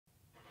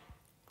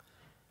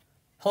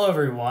Hello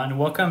everyone,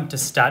 welcome to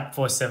Stat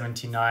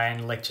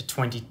 479, lecture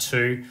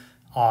 22.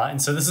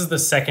 And so this is the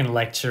second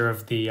lecture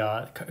of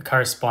the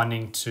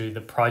corresponding to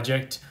the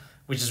project,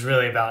 which is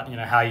really about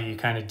how you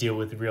kind of deal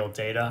with real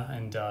data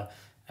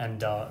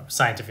and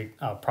scientific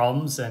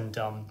problems. And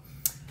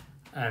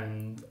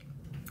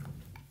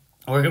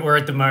we're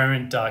at the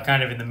moment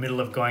kind of in the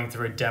middle of going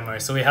through a demo.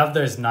 So we have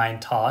those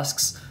 9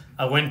 tasks.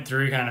 I went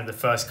through kind of the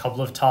first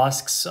couple of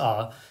tasks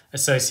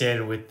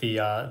associated with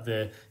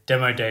the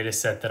demo data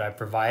set that I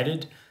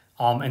provided.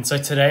 And so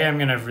today I'm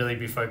going to really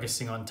be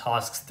focusing on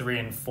tasks 3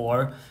 and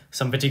 4.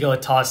 So in particular,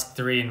 task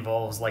 3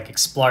 involves like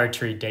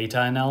exploratory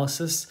data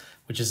analysis,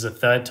 which is the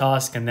third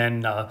task. And then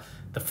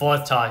the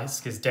fourth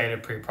task is data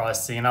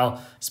pre-processing. And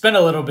I'll spend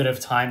a little bit of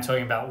time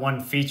talking about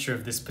one feature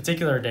of this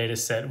particular data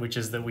set, which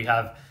is that we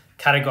have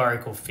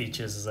categorical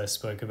features, as I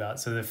spoke about.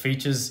 So the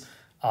features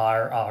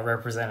are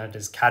represented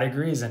as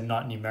categories and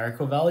not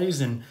numerical values.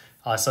 And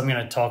so I'm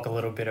going to talk a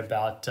little bit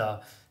about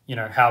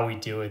how we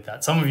deal with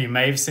that. Some of you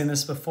may have seen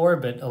this before,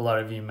 but a lot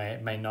of you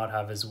may not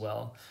have as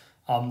well.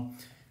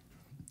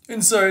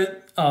 And so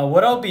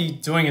what I'll be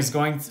doing is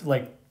going to,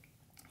 a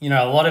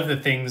lot of the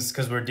things,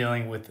 because we're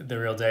dealing with the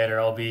real data,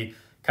 I'll be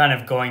kind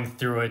of going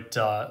through it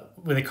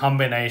with a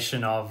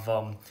combination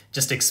of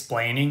just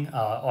explaining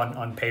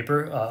on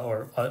paper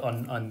or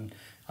on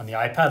the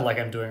iPad like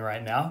I'm doing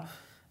right now.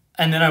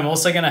 And then I'm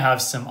also going to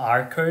have some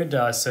R code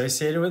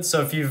associated with.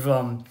 So if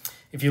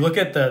you look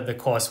at the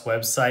course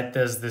website,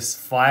 there's this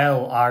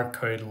file R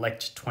code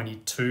lecture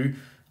 22.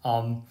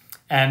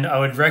 And I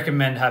would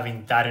recommend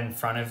having that in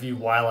front of you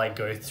while I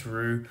go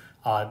through,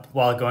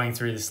 while going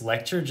through this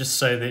lecture, just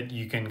so that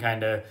you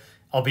can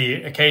I'll be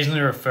occasionally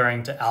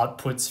referring to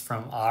outputs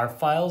from R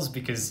files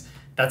because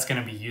that's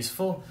going to be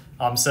useful.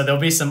 So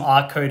there'll be some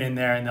R code in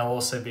there and there'll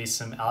also be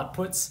some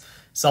outputs.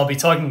 So I'll be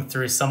talking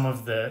through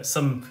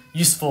some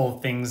useful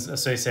things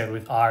associated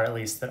with R, at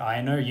least that I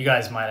know. You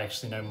guys might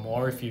actually know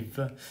more if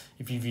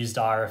you've used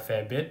R a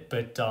fair bit,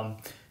 but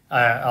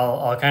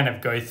I'll kind of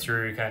go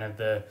through kind of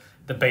the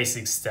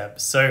basic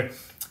steps. So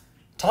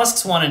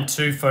tasks 1 and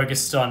 2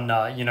 focused on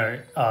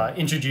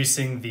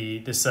introducing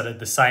the sort of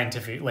the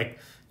scientific,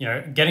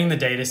 getting the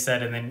data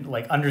set and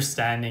then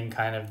understanding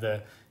kind of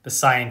the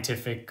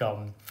scientific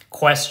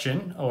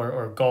question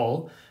or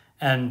goal.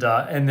 And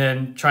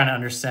then trying to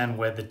understand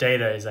where the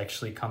data is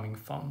actually coming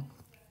from.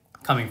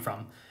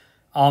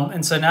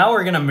 And so now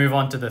we're going to move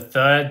on to the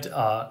third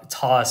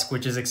task,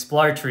 which is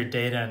exploratory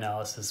data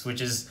analysis,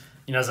 which is,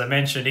 as I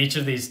mentioned, each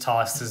of these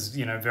tasks is,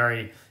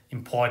 very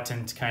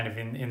important kind of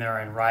in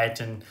their own right.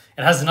 And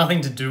it has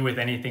nothing to do with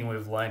anything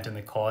we've learned in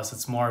the course.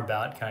 It's more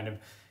about kind of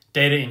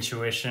data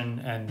intuition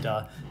and,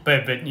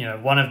 but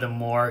one of the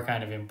more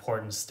kind of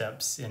important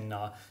steps in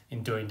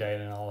doing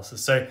data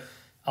analysis. So,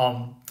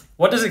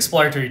 what does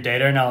exploratory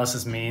data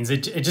analysis means?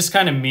 It just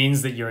kind of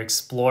means that you're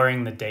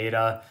exploring the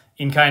data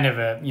in kind of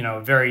a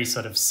very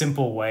sort of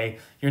simple way.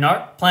 You're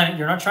not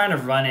trying to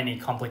run any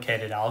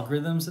complicated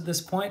algorithms at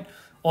this point.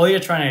 All you're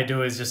trying to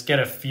do is just get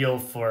a feel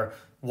for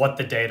what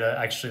the data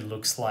actually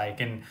looks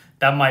like, and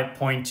that might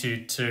point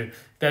to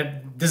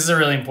that this is a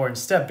really important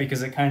step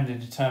because it kind of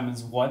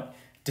determines what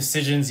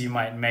decisions you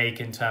might make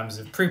in terms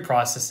of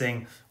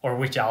pre-processing or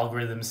which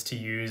algorithms to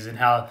use and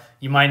how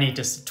you might need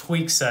to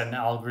tweak certain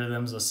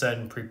algorithms or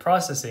certain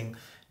pre-processing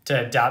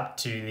to adapt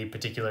to the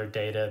particular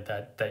data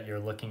that you're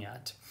looking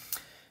at.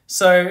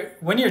 So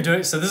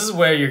this is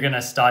where you're going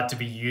to start to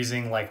be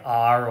using like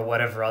R or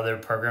whatever other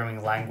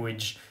programming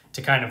language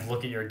to kind of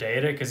look at your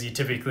data, because you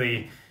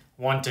typically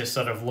want to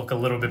sort of look a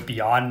little bit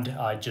beyond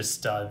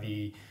just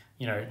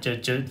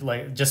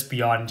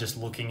beyond just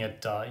looking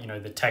at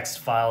the text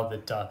file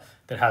that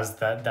has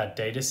that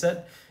data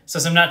set. So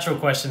some natural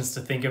questions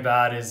to think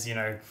about is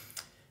here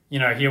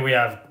we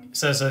have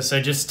so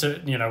just to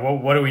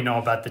what do we know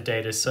about the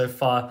data so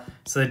far?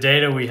 So the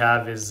data we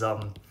have is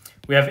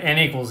we have n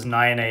equals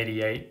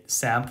 988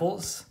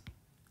 samples.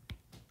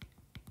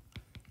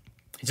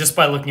 Just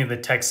by looking at the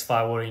text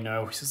file, what do we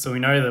know? So we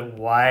know that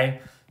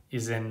y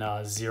is in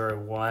 0,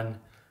 1,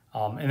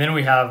 and then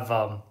we have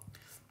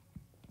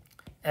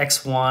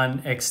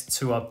x1,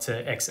 x2 up to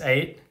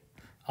x8.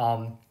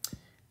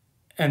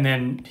 And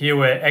then here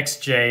where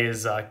xj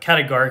is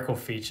categorical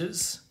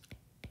features.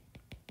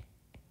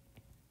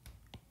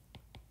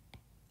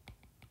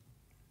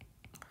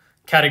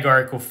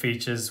 Categorical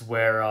features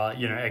where,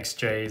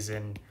 xj is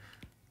in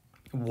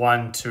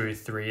 1, 2,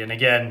 3. And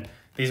again,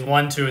 these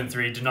 1, 2, and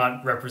 3 do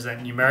not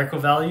represent numerical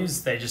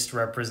values. They just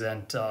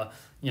represent,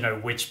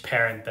 which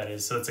parent that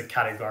is. So it's a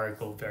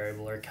categorical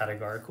variable or a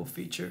categorical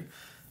feature.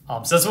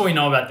 So that's what we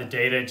know about the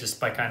data just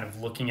by kind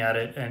of looking at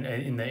it and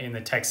in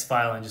the text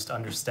file and just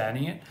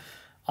understanding it.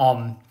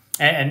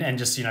 And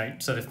just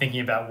sort of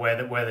thinking about where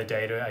the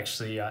data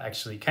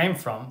actually came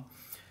from.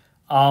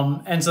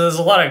 And so there's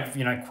a lot of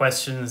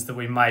questions that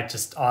we might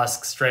just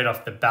ask straight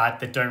off the bat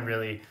that don't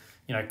really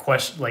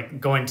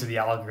go into the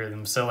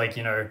algorithm. So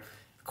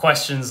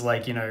questions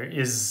like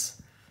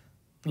is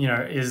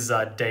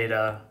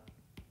data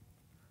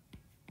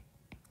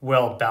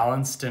well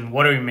balanced, and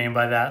what do we mean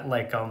by that?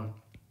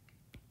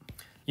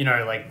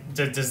 like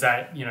does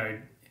that,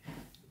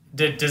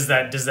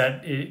 does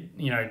that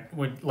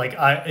would like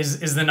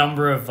is the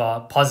number of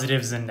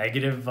positives and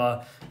negative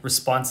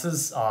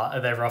responses, are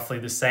they roughly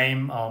the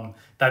same?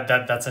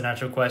 That's a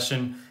natural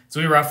question. So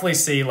we roughly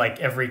see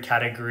like every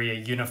category a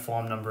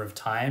uniform number of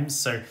times.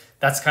 So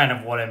that's kind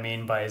of what I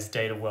mean by is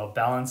data well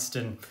balanced,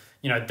 and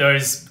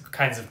those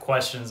kinds of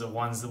questions are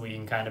ones that we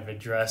can kind of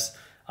address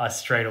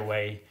straight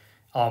away.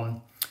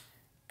 And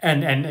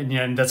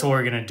that's what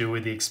we're going to do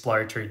with the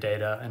exploratory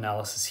data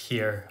analysis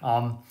here.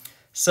 The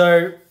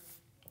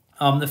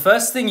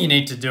first thing you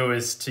need to do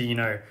is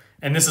to,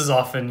 and this is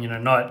often,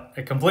 not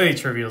a completely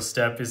trivial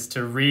step, is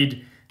to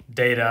read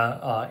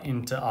data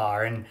into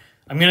R. And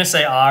I'm going to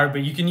say R,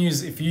 but you can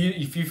use, if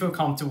you feel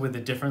comfortable with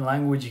a different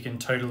language, you can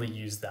totally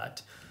use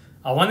that.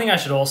 One thing I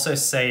should also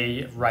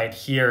say right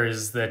here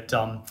is that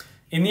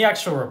in the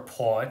actual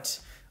report,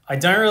 I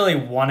don't really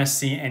want to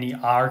see any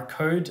R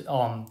code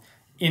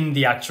in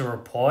the actual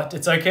report.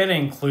 It's okay to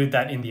include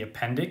that in the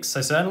appendix.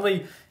 So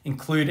certainly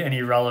include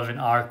any relevant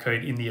R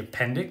code in the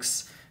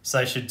appendix. So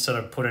I should sort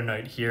of put a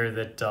note here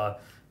that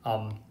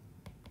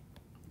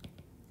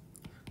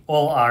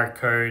all R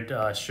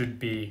code should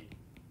be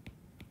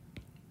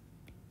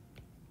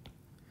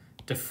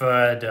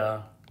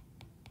deferred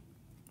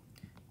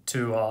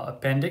to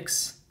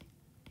appendix.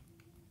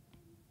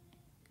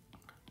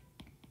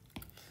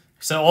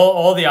 So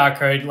all the R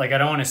code, like I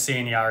don't want to see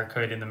any R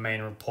code in the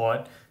main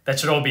report. That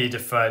should all be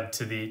deferred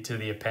to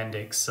the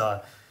appendix.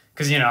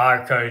 Because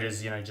R code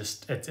is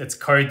just it's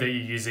code that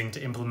you're using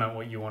to implement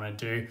what you want to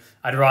do.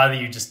 I'd rather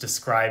you just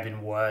describe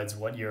in words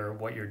what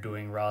you're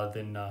doing rather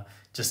than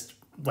just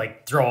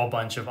like throw a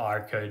bunch of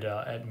R code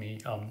at me.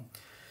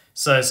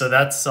 So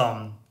that's that's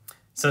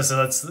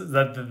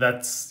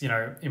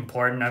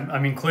important.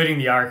 I'm including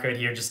the R code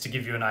here just to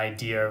give you an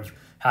idea of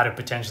how to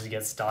potentially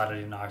get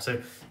started in R.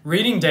 So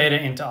reading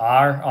data into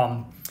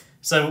R.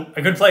 So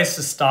a good place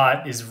to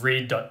start is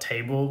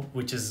read.table,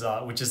 which is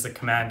the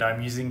command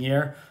I'm using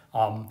here.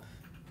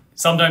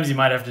 Sometimes you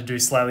might have to do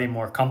slightly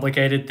more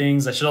complicated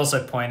things. I should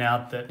also point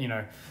out that,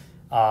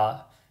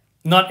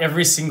 not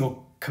every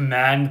single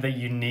command that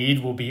you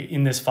need will be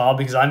in this file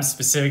because I'm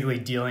specifically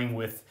dealing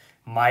with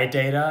my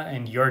data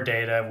and your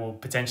data will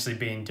potentially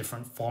be in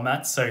different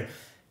formats. So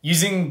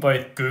using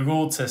both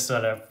Google to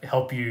sort of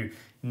help you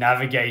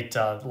navigate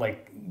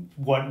like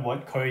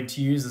what code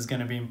to use is going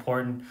to be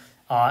important.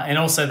 And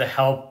also the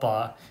help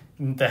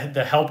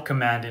the help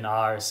command in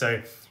R.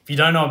 So if you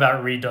don't know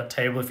about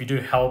read.table, if you do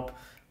help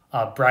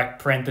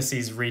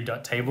parentheses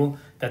read.table,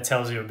 that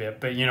tells you a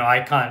bit. But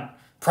I can't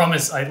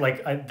promise.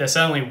 There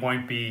certainly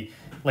won't be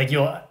like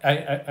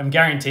I'm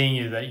guaranteeing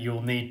you that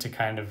you'll need to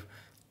kind of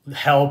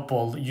help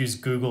or use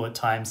Google at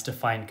times to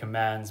find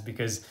commands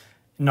because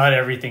not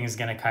everything is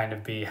going to kind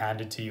of be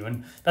handed to you,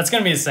 and that's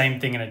going to be the same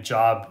thing in a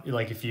job.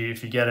 Like if you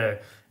get a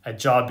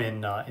job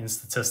in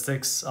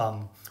statistics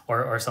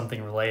or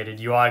something related,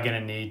 you are going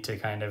to need to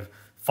kind of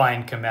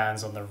find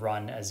commands on the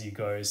run as you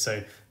go.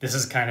 So this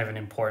is kind of an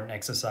important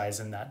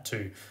exercise in that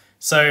too.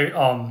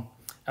 So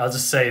I'll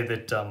just say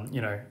that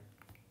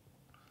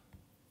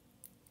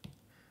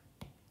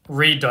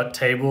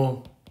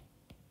read.table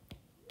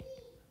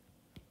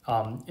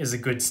is a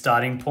good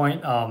starting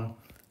point.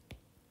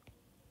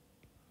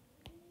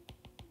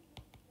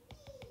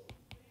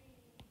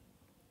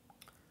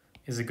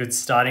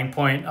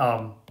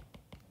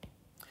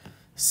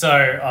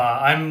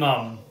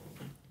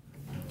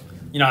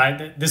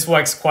 This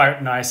works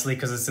quite nicely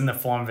because it's in the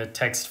form of a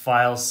text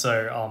file.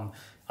 So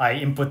I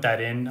input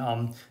that in.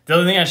 The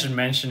other thing I should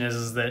mention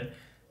is that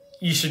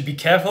you should be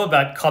careful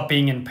about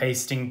copying and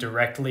pasting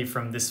directly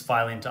from this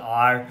file into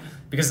R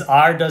because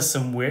R does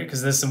some weird,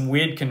 because there's some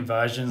weird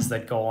conversions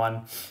that go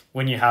on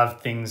when you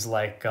have things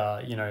like,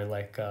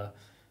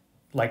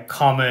 like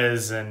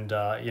commas and,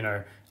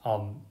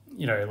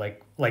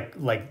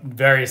 like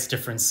various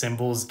different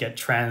symbols get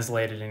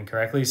translated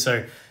incorrectly.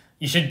 So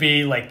you should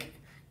be like,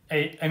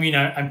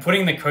 I'm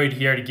putting the code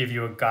here to give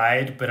you a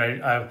guide, but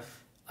I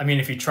mean,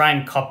 if you try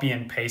and copy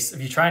and paste,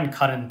 if you try and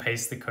cut and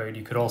paste the code,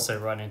 you could also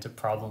run into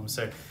problems.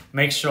 So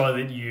make sure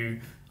that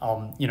you,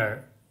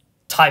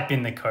 type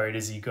in the code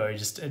as you go,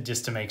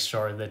 just to make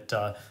sure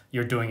that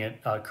you're doing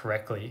it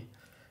correctly.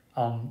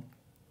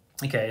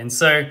 Okay, and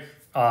so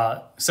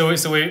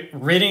we're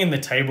reading in the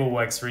table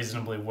works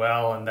reasonably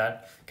well, and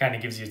that kind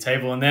of gives you a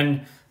table. And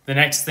then the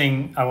next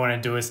thing I want to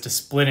do is to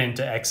split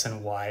into X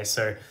and Y.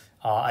 So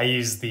I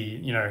use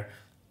the,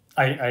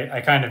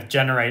 I kind of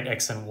generate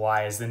X and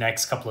Y as the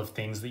next couple of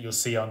things that you'll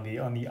see on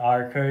the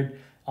R code.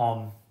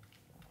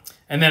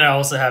 And then I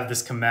also have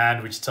this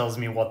command which tells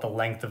me what the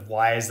length of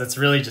Y is. That's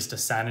really just a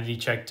sanity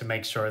check to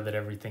make sure that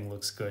everything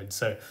looks good.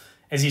 So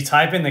as you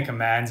type in the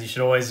commands, you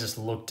should always just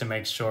look to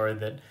make sure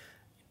that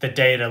the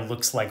data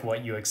looks like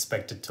what you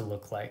expect it to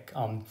look like.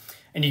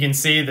 And you can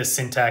see the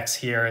syntax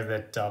here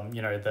that,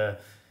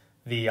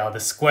 the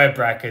square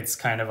brackets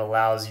kind of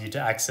allows you to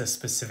access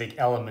specific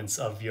elements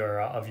of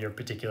your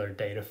particular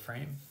data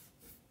frame.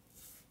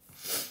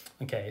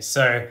 Okay,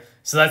 so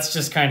that's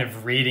just kind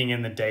of reading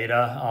in the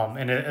data.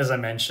 And as I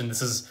mentioned,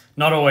 this is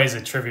not always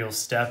a trivial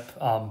step.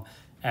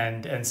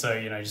 And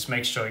so, just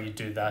make sure you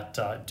do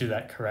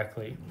that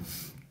correctly.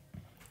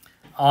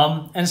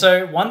 And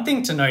so one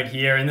thing to note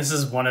here, and this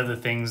is one of the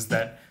things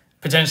that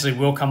potentially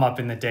will come up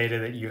in the data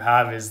that you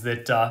have, is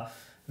that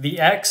the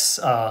x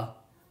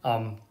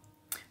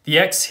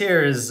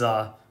here is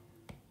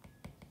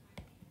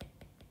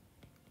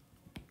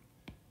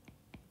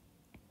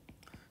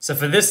so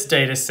for this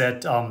data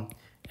set,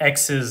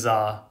 x is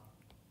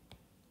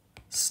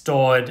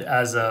stored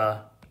as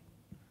an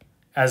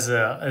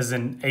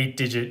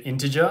 8-digit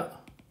integer.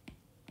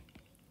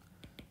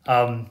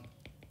 One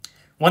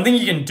thing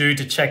you can do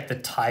to check the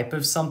type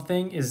of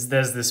something is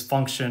there's this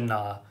function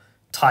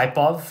type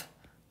of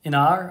in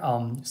R.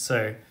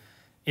 So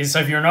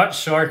if you're not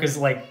sure, because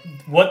like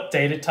what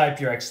data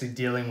type you're actually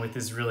dealing with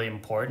is really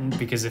important,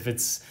 because if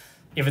it's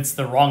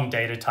the wrong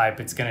data type,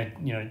 it's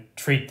gonna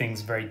treat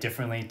things very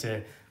differently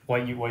to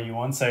what you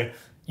want. So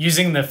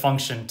using the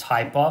function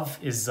type of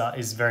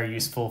is very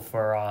useful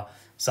for.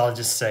 So I'll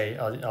just say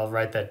I'll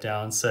write that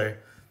down. So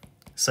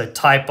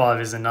type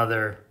of is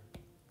another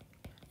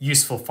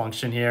useful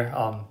function here,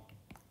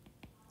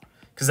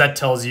 because that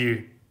tells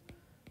you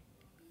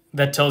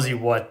what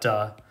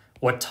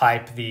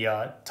type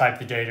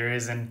the data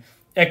is, and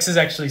x is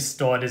actually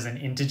stored as an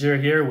integer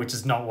here, which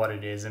is not what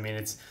it is. I mean,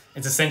 it's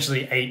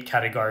essentially 8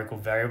 categorical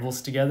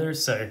variables together.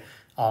 So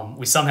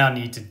we somehow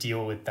need to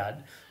deal with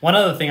that. One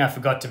other thing I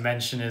forgot to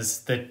mention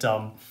is that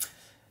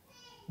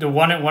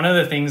one of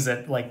the things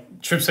that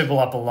like trips people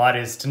up a lot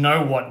is to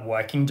know what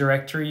working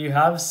directory you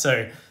have.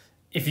 So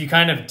if you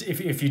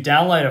if you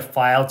download a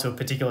file to a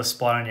particular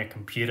spot on your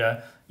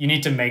computer, you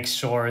need to make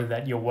sure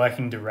that your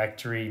working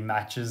directory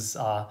matches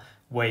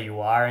where you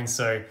are. And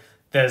so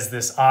there's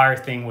this R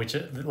thing, which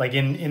like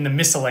in the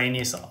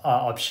miscellaneous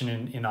option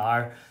in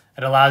R,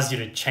 it allows you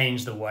to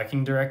change the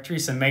working directory.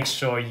 So make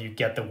sure you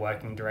get the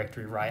working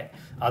directory right.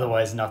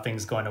 Otherwise,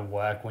 nothing's going to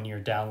work when you're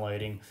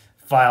downloading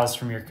files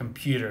from your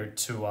computer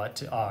to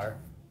R.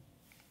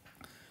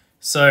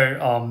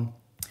 So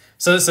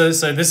this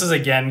is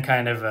again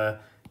kind of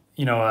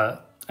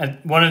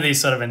one of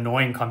these sort of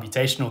annoying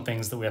computational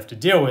things that we have to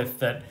deal with,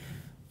 that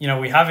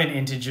we have an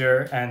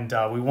integer and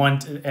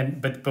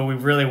but we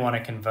really want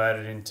to convert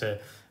it into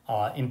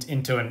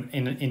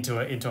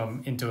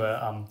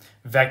a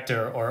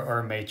vector or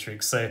a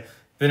matrix. So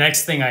the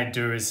next thing I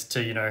do is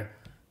to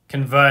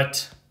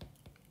convert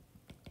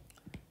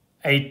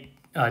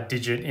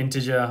 8-digit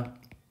integer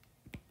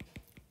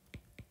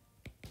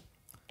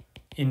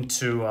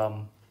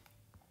into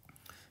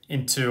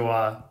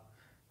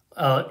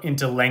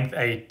length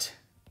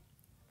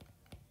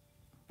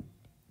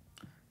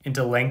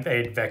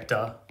 8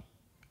 vector,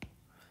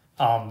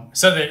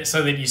 so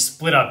that you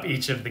split up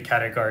each of the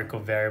categorical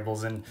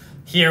variables. And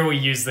here we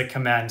use the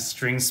command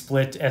string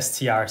split,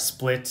 str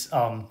split.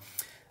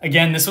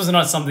 Again, this was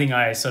not something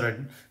I sort of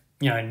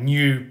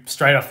knew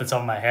straight off the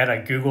top of my head.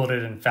 I Googled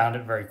it and found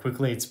it very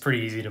quickly. It's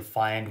pretty easy to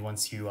find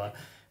once you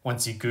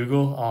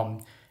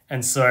Google.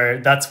 And so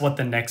that's what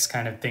the next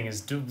kind of thing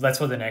is. That's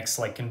what the next,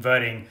 like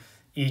converting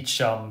each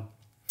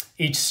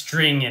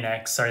string in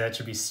X, sorry, that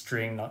should be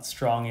string, not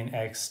strong, in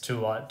X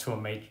to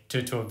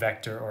a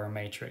vector or a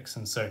matrix.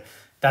 And so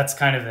that's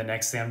kind of the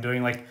next thing I'm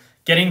doing. Like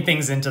getting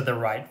things into the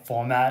right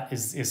format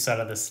is sort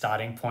of the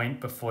starting point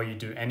before you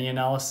do any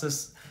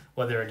analysis,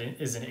 whether it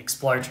is an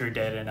exploratory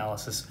data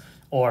analysis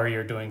or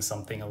you're doing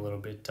something a little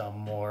bit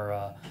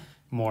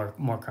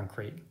more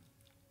concrete.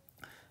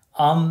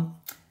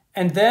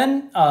 And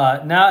then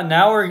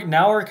now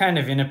we're kind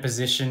of in a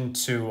position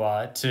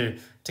to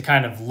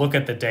kind of look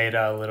at the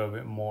data a little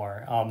bit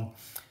more.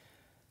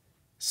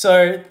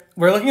 So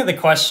we're looking at the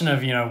question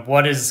of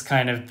what is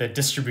kind of the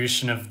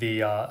distribution of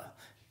the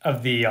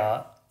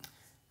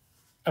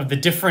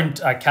different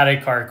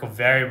categorical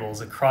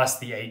variables across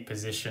the 8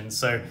 positions.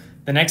 So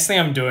the next thing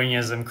I'm doing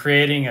is I'm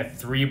creating a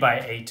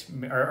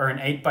 3x8 or an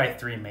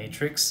 8x3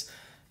 matrix,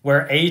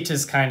 where 8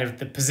 is kind of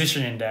the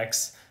position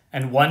index,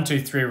 and 1, 2,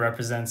 3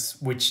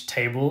 represents which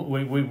table,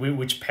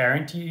 which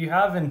parent you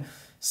have. And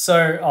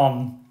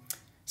so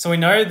we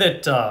know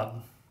that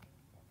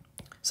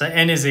so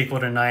n is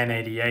equal to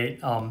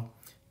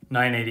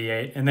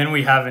 988, and then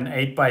we have an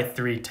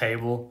 8x3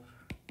 table,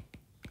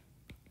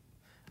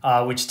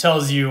 which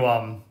tells you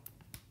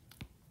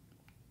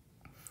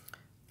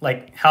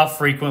like how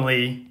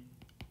frequently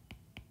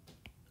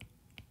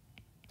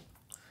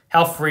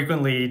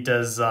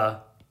does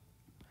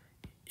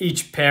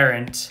each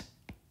parent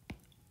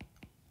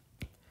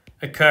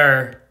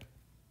occur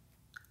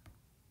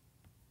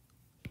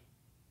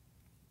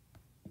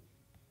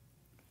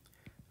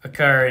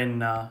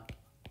in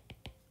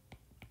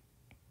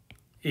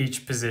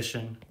each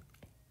position.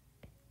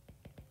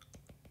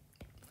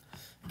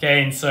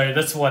 Okay, and so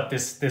that's what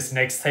this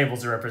next table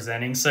is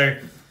representing. So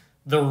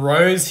the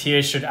rows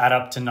here should add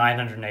up to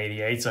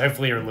 988. So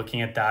hopefully you're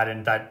looking at that,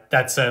 and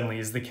that certainly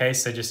is the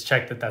case. So just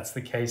check that that's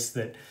the case,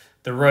 that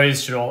the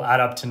rows should all add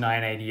up to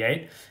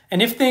 988.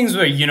 And if things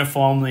were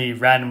uniformly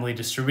randomly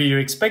distributed, you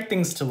expect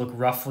things to look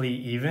roughly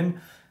even.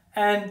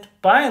 And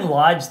by and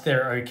large,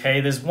 they're okay.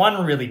 There's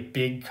one really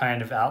big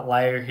kind of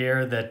outlier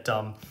here that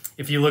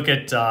if you look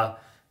at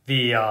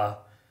if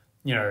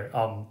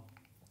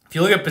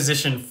you look at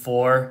position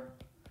 4,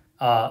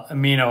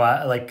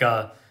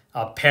 amino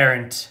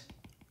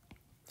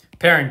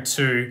parent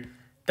 2,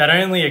 that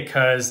only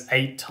occurs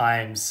 8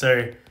 times.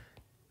 So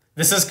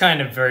this is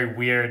kind of very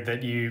weird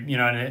that in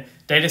a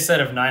data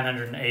set of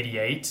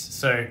 988,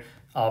 so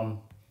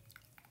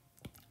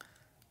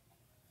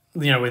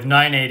with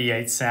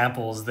 988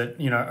 samples, that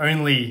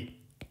only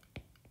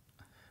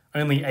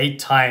 8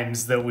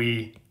 times that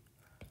we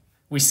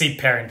see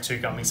parent 2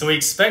 coming. So we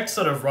expect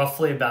sort of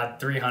roughly about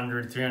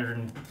 300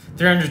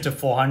 to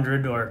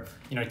 400, or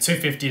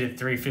 250 to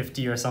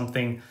 350 or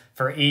something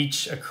for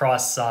each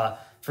across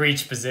for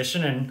each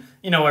position, and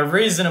we're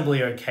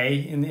reasonably okay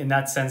in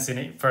that sense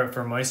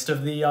for most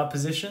of the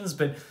positions.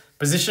 But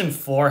position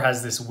 4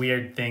 has this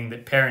weird thing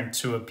that parent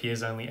 2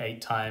 appears only 8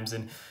 times,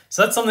 and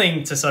so that's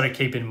something to sort of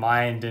keep in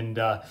mind. And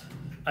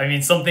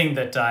something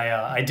that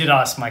I did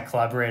ask my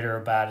collaborator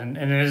about, and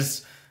it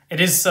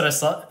is sort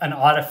of an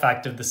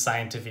artifact of the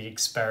scientific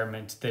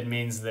experiment that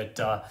means that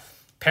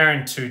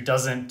parent 2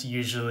 doesn't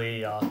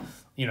usually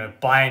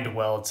bind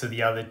well to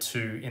the other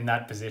 2 in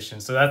that position.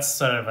 So that's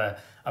sort of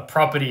a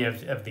property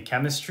of the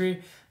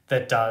chemistry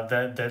that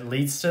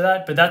leads to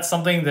that. But that's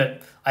something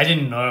that I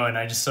didn't know, and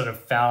I just sort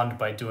of found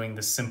by doing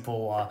the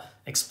simple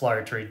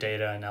exploratory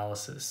data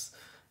analysis.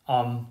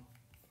 So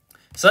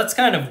that's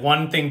kind of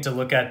one thing to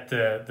look at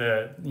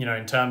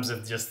in terms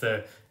of just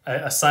a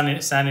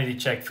sanity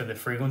check for the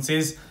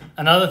frequencies.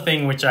 Another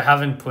thing which I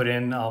haven't put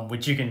in,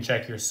 which you can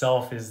check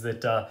yourself, is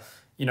that are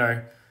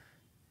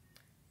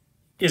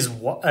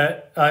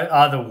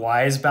the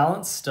Y's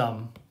balanced?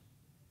 Are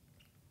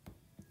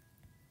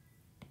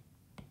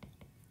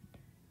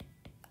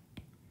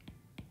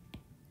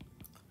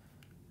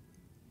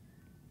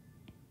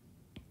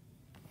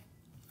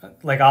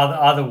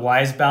the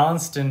Y's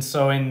balanced? And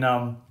so in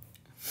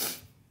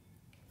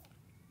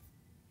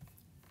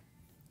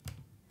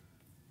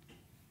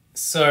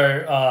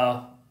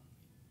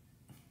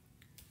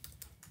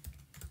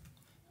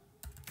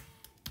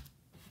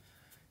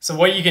So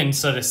what you can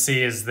sort of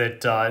see is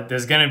that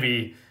there's going to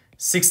be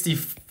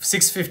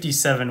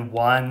 657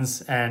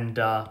 ones and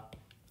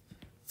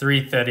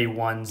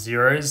 331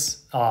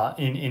 zeros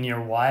in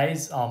your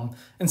Y's.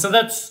 And so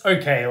that's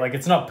okay. Like,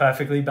 it's not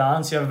perfectly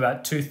balanced. You have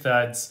about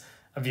 2/3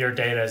 of your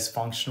data is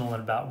functional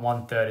and about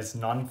 1/3 is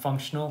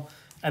non-functional.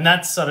 And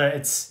that's sort of,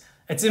 it's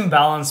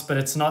imbalanced, but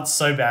it's not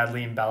so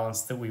badly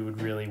imbalanced that we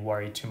would really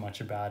worry too much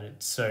about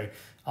it. So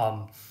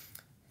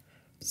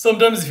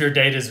sometimes if your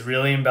data is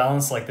really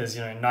imbalanced, like there's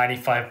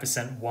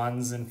 95%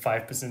 ones and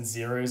 5%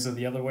 zeros, or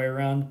the other way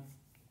around,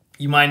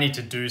 you might need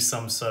to do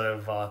some sort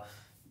of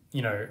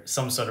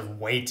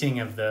weighting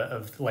of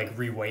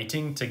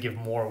reweighting to give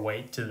more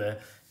weight to the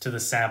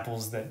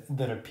samples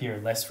that appear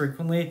less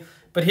frequently.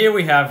 But here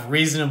we have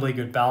reasonably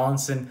good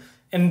balance, and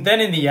then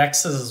in the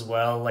X's as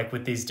well, like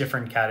with these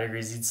different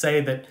categories, you'd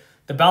say that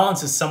the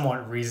balance is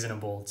somewhat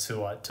reasonable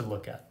to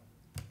look at.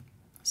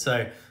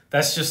 So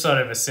that's just sort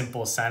of a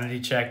simple sanity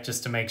check,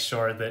 just to make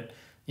sure that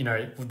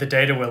the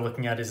data we're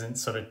looking at isn't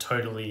sort of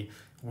totally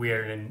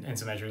weird and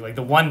symmetric. Like,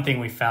 the one thing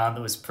we found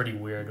that was pretty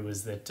weird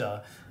was that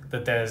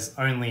there's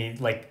only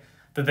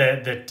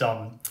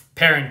that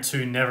parent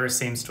 2 never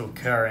seems to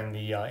occur in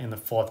the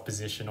 4th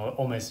position, or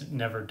almost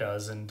never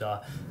does, and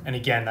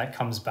again, that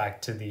comes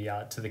back to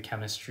the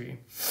chemistry.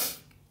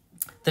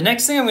 The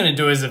next thing I'm going to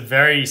do is a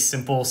very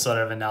simple sort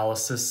of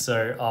analysis.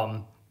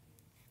 So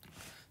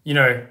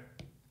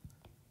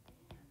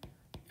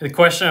the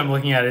question I'm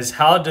looking at is,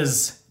 how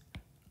does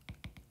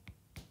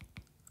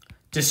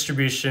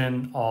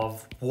distribution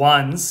of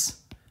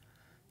ones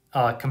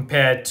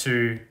compared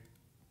to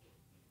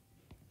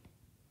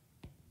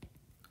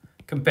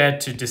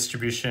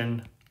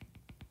distribution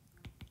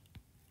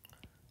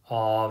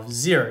of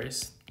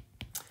zeros?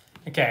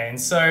 Okay,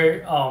 and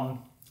so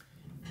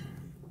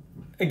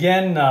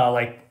again,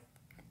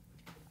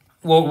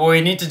 what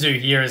we need to do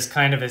here is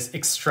kind of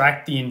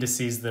extract the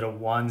indices that are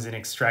ones and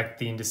extract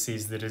the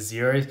indices that are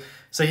zeros.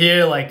 So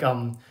here,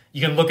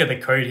 you can look at the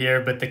code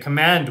here, but the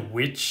command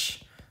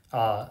which,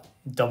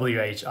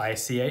 WHICH,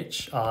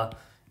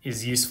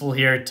 is useful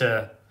here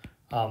to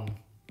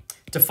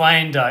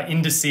find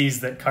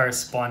indices that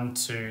correspond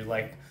to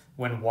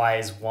when Y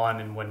is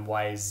 1 and when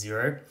Y is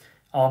 0.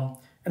 And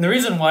the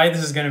reason why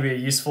this is going to be a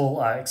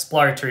useful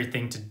exploratory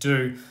thing to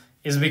do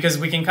is because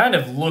we can kind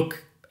of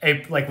look,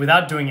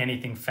 without doing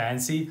anything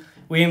fancy,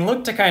 we can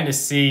look to kind of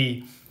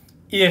see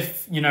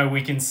if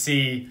we can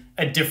see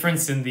a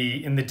difference in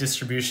the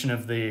distribution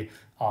of the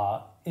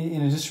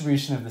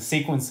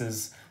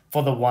sequences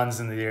for the ones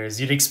and the zeros.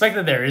 You'd expect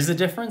that there is a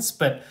difference,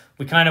 but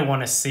we kind of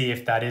want to see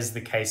if that is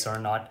the case or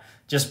not,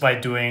 just by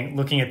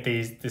looking at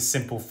this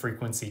simple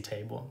frequency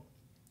table.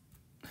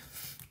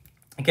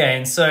 Okay,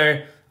 and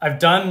so I've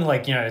done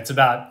it's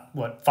about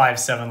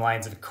 5-7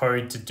 lines of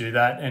code to do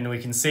that, and we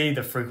can see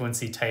the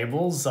frequency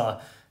tables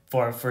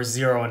for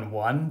 0 and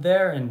 1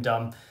 there, and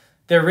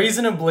they're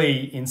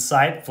reasonably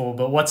insightful,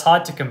 but what's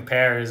hard to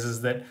compare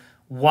is that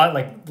what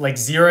like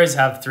zeros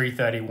have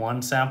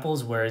 331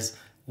 samples, whereas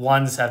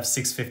ones have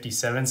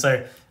 657.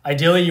 So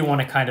ideally you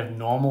want to kind of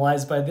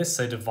normalize by this,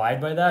 so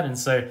divide by that. And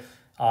so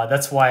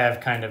that's why I've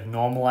kind of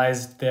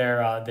normalized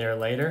there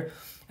later.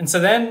 And so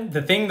then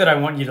the thing that I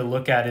want you to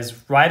look at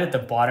is right at the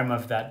bottom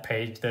of that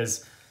page,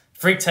 there's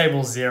freak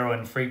table 0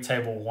 and freak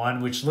table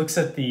 1, which looks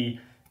at the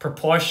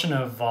proportion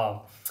of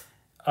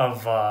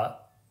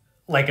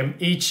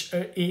each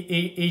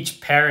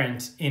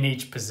parent in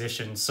each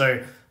position.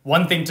 So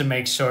one thing to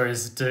make sure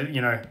is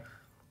to,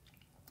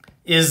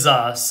 is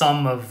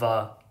sum of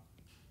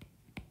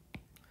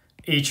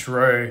each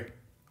row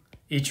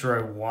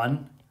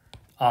 1.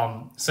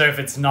 So if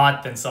it's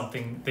not, then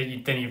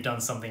you've done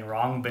something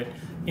wrong. But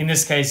in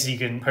this case, you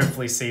can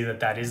hopefully see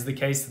that is the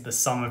case, that the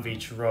sum of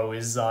each row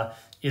is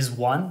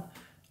 1.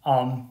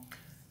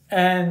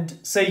 And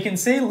so you can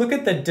see, look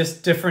at the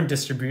different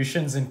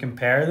distributions and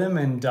compare them,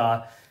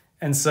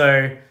 and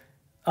so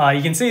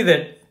you can see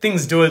that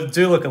things do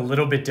look a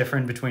little bit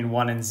different between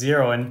 1 and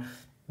 0. And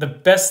the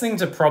best thing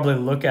to probably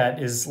look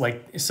at is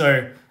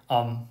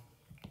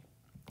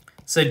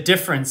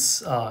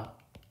difference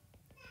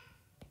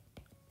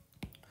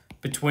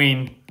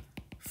between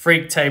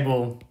freak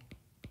table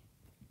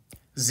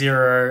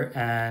 0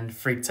 and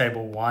freak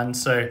table 1.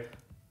 So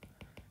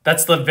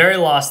that's the very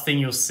last thing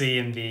you'll see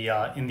in the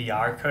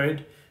R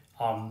code.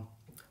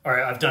 All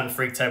right, I've done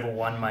freak table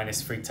 1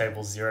 minus freak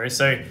table 0.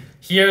 So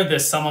here the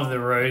sum of the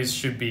rows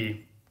should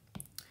be,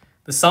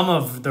 the sum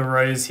of the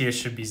rows here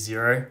should be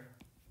 0.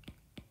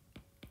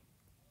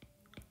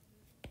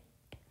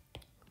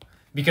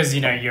 Because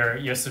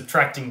you're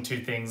subtracting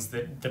two things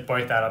that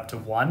both add up to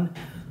 1.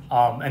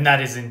 And that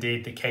is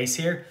indeed the case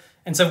here.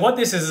 And so what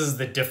this is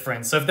the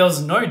difference. So if there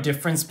was no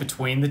difference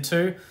between the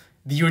two,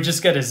 you would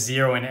just get a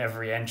 0 in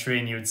every entry,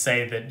 and you would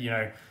say that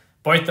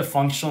both the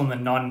functional and the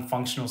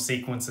non-functional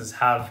sequences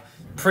have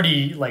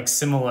pretty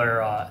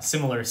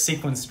similar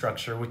sequence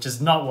structure, which is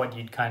not what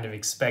you'd kind of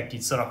expect.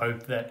 You'd sort of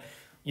hope that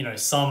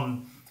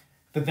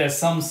that there's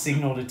some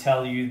signal to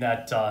tell you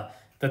that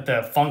that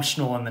the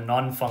functional and the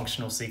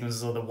non-functional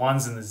sequences, or the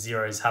ones and the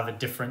zeros, have a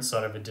different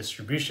sort of a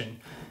distribution.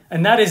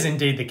 And that is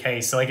indeed the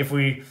case. So if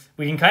we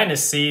can kind of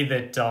see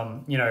that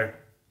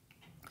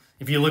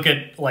if you look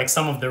at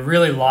some of the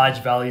really large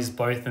values,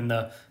 both in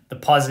the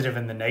positive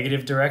and the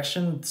negative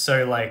direction.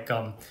 So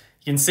you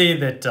can see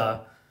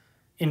that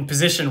in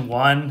position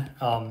 1,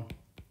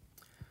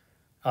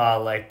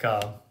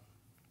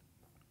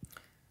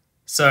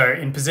 so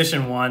in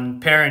position 1,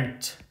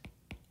 parent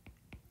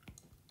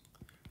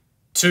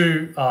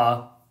 2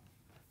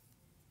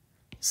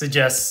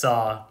 suggests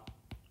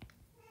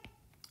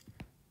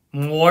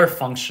more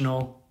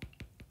functional,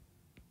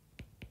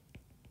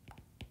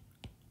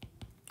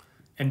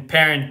 and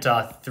parent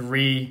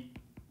 3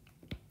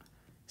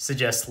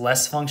 suggests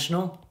less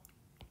functional.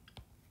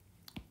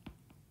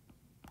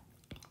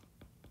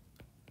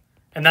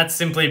 And that's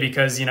simply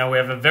because, we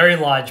have a very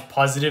large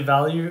positive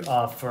value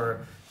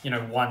for,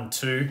 1,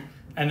 2,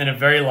 and then a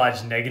very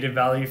large negative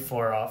value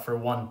for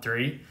 1,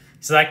 3.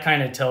 So that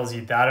kind of tells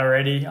you that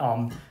already.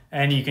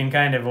 And you can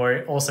kind of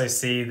also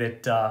see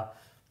that,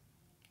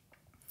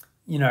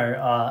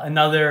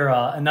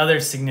 another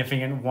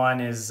significant one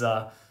is,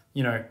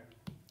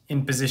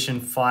 in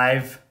position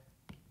 5.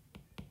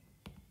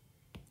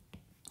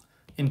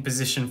 In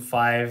position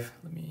 5,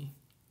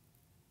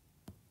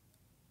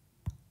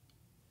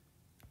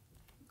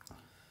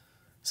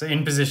 So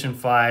in position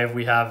 5,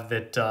 we have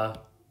that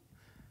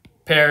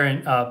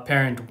parent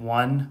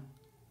 1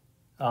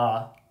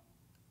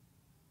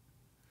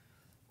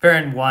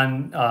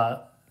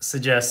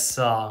 suggests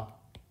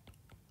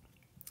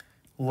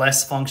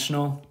less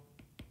functional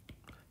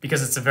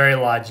because it's a very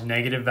large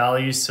negative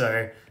value.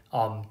 So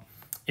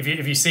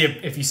if you see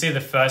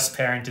the first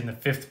parent in the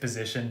 5th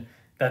position,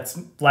 that's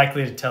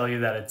likely to tell you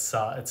that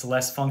it's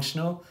less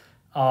functional.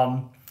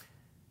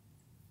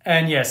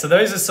 And yeah, so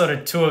those are sort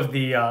of two of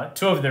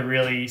the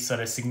really sort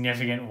of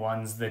significant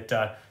ones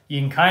that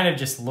you can kind of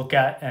just look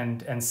at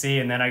and see.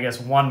 And then I guess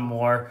one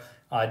more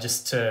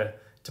just to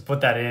put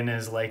that in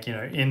is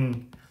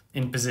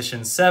in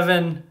position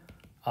 7,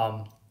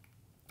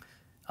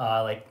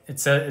 it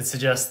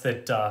suggests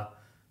that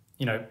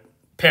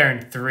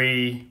parent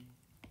 3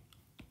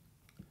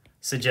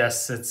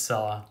 suggests it's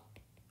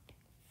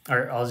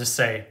or I'll just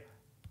say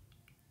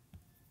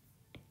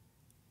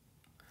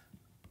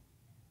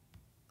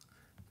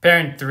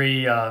parent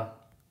 3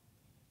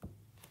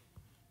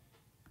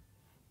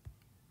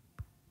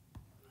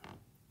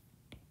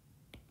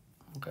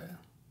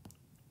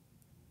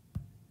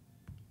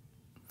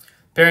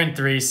 Parent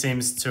 3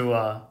 seems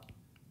to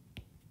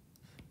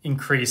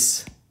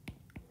increase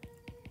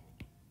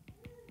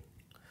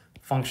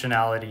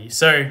functionality.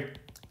 So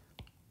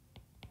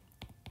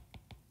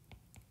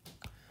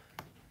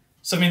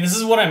I mean, this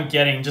is what I'm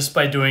getting just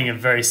by doing a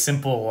very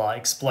simple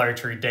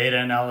exploratory data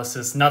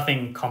analysis,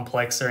 nothing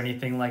complex or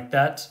anything like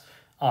that.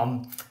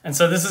 And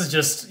so this is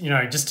just,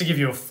 just to give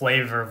you a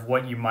flavor of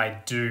what you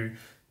might do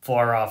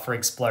for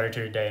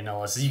exploratory data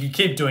analysis. You can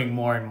keep doing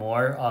more and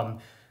more.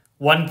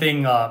 One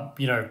thing,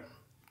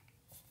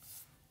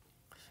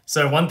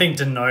 so one thing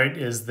to note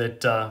is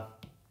that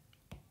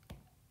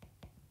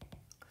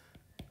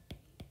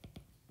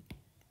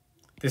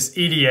this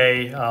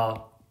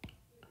EDA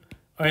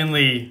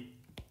only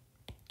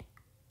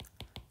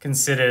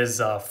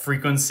considers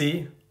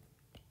frequencies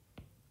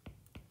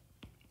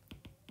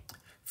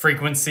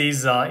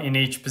in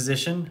each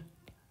position.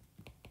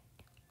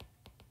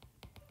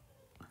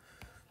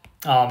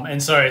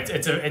 And so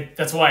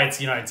that's why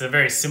it's, it's a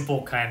very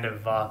simple kind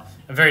of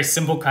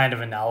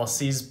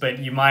analysis, but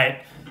you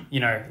might,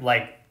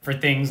 like for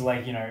things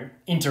like,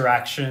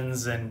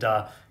 interactions and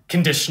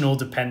conditional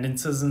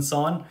dependencies and so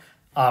on,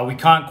 we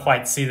can't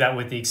quite see that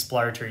with the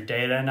exploratory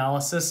data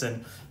analysis.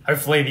 And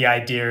hopefully the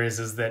idea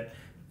is that,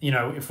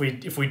 if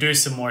we do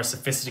use some more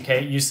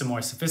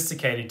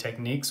sophisticated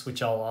techniques,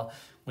 which I'll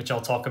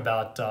talk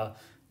about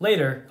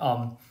later,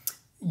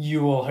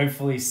 you will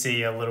hopefully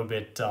see a little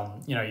bit,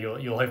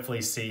 you'll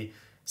hopefully see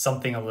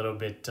something a little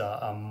bit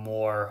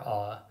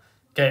more,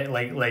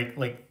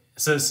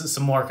 so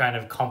some more kind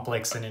of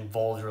complex and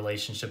involved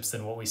relationships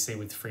than what we see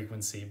with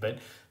frequency. But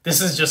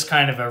this is just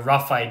kind of a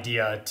rough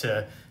idea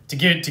to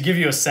give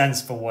you a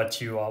sense for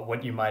what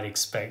you might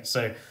expect.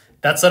 So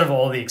that's sort of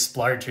all the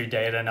exploratory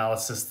data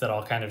analysis that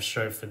I'll kind of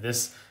show for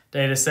this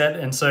data set.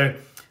 And so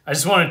I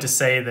just wanted to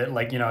say that,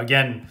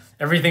 again,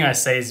 everything I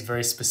say is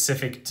very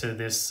specific to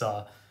this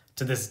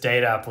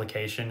data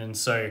application. And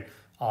so,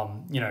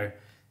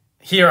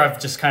 here I've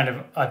just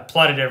I've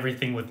plotted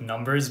everything with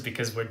numbers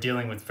because we're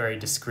dealing with very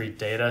discrete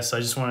data. So I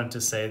just wanted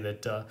to say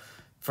that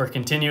for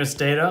continuous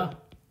data,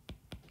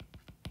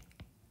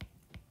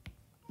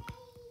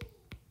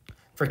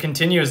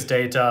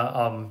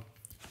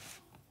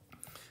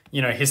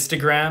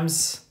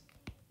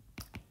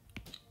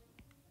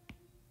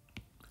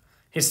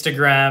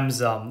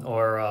 histograms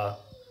or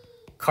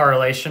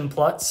correlation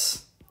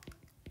plots,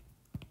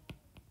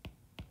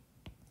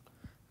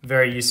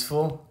 very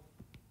useful.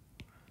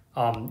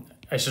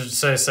 I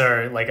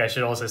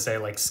should also say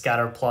like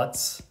scatter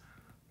plots.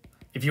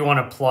 If you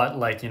want to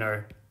plot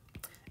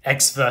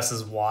X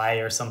versus Y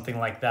or something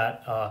like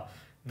that,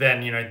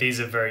 then these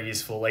are very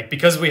useful. Like,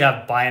 because we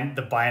have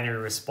the binary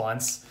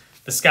response,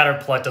 the scatter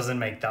plot doesn't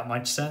make that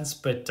much sense.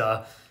 But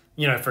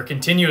for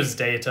continuous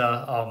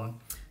data,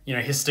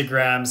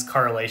 histograms,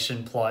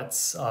 correlation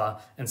plots,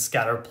 and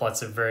scatter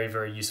plots are very,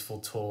 very useful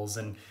tools.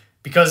 And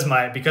because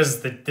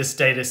this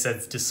data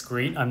set's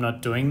discrete, I'm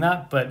not doing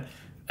that. But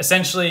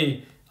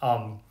essentially,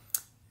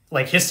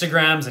 like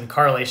histograms and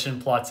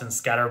correlation plots and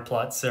scatter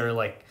plots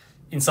are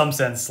in some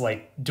sense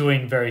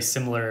doing very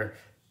similar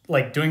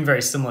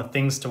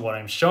things to what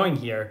I'm showing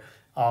here.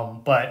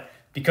 But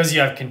because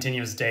you have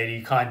continuous data,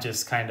 you can't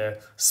just kind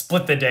of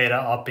split the data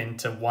up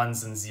into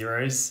ones and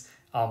zeros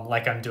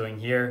like I'm doing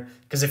here.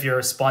 Because if your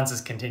response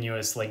is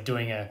continuous, like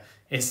doing a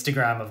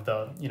histogram of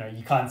the,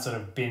 you can't sort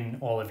of bin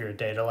all of your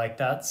data like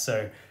that.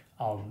 So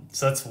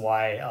that's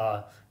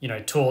why,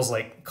 tools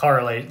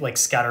like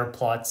scatter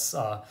plots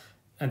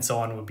and so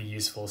on would be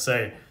useful.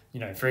 So,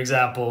 for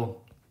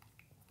example,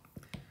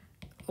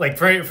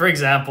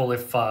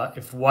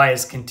 if Y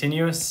is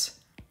continuous,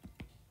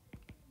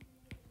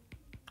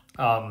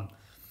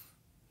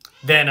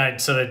 then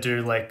I'd sort of do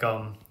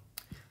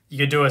you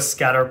could do a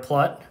scatter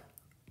plot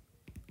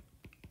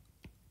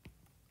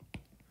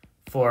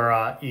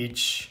for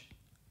each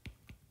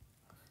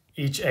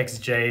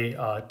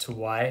xj to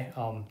y,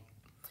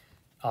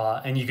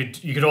 and you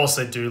could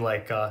also do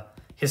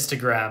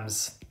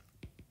histograms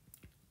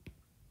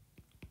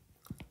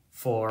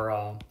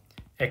for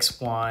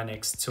x1,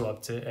 x2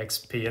 up to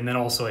xp, and then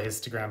also a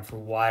histogram for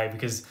y,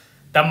 because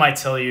that might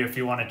tell you if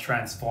you want to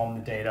transform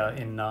the data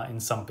in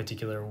some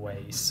particular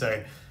way.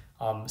 So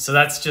so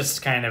that's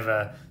just kind of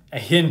a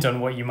hint on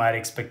what you might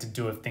expect to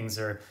do if things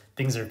are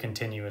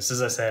continuous.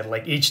 As I said,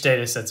 each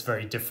data set's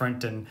very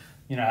different and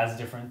has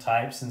different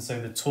types, and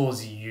so the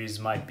tools you use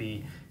might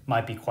be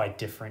quite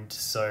different.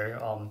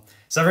 So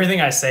so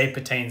everything I say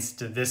pertains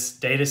to this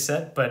data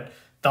set, but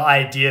the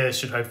idea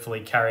should hopefully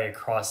carry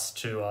across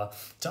to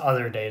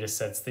other data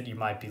sets that you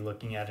might be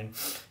looking at. And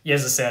yeah,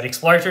 as I said,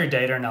 exploratory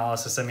data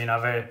analysis, I mean,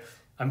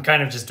 I'm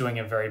kind of just doing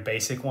a very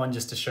basic one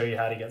just to show you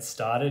how to get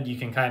started. You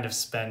can kind of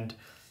spend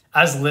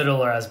as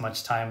little or as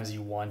much time as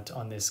you want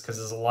on this because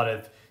there's a lot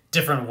of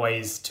different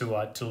ways to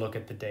look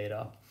at the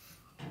data.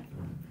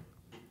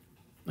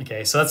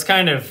 Okay, so that's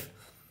kind of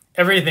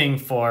everything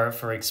for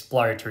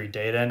exploratory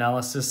data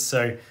analysis.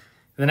 So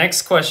the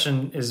next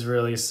question is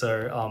really,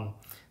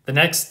 the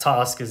next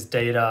task is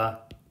data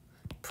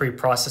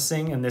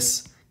pre-processing, and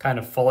this kind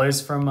of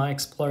follows from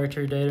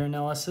exploratory data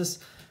analysis.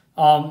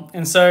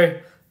 And so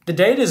the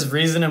data is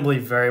reasonably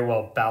very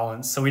well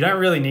balanced, so we don't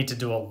really need to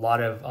do a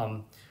lot of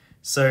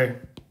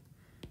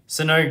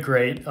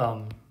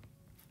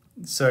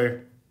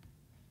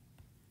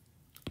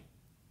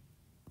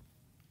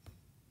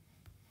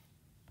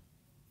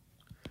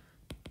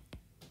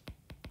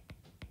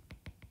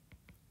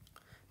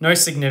no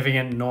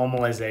significant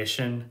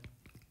normalization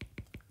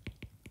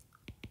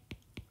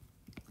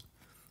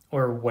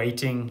or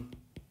weighting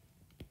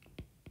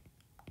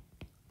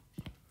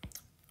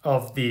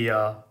of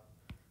the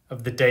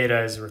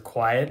data is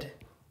required.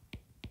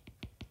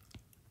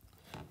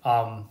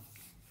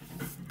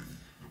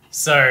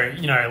 So,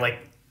 you know,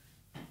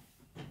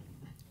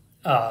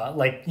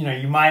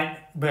 you might,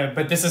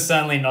 but this is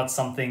certainly not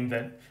something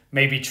that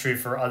may be true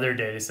for other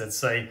data sets.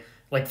 So,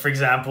 like, for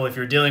example, if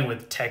you're dealing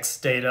with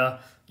text data,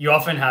 you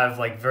often have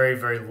like very,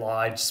 very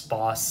large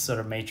sparse sort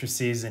of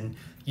matrices, and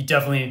you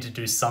definitely need to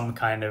do some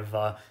kind of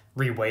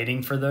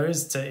reweighting for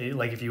those to,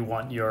 like, if you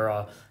want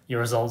your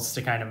results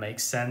to kind of make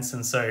sense.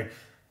 And so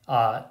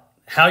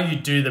how you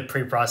do the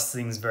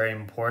pre-processing is very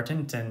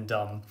important. And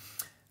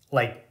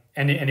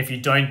and if you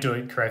don't do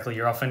it correctly,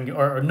 you're often,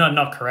 or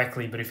not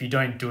correctly, but if you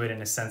don't do it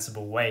in a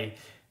sensible way,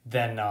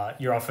 then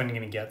you're often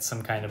going to get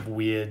some kind of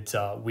weird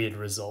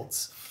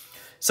results.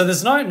 So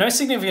there's no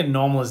significant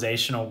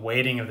normalization or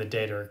weighting of the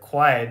data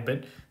required,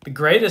 but the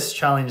greatest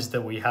challenge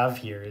that we have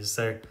here is,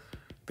 that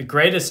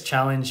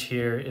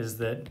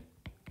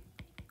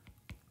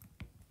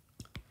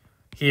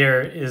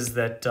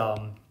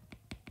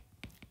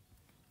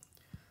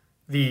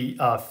the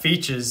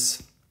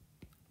features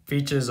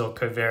or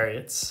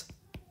covariates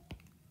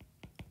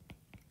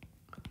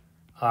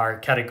are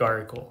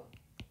categorical.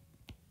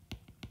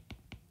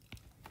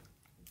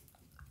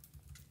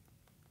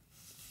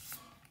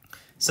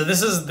 So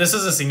this is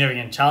a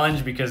significant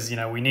challenge, because, you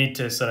know, we need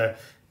to sort of,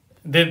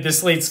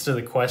 this leads to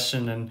the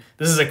question, and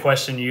this is a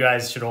question you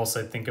guys should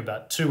also think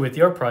about too with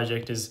your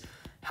project, is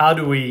how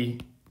do we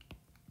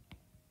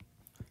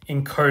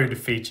encode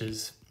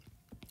features?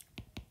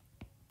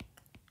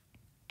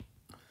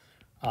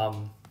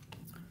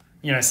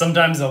 You know,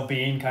 sometimes they'll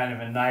be in kind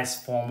of a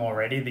nice form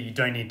already that you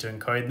don't need to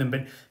encode them,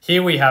 but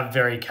here we have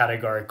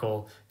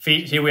categorical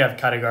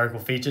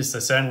features, so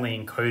certainly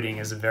encoding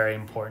is a very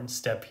important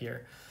step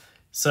here.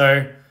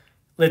 So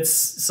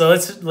let's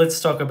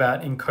talk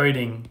about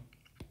encoding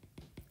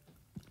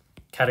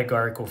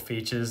categorical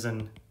features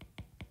and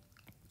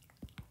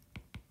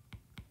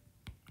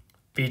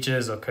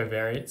features or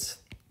covariates.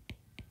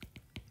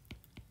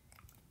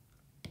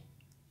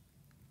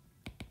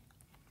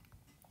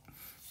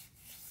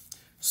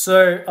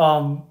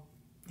 So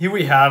here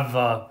we have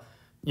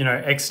you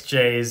know,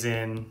 xj's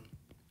in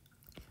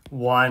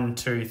 1,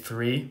 2,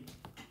 3.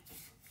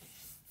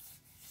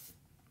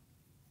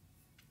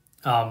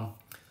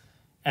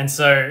 And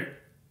so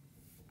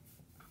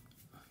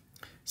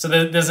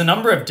there's a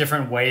number of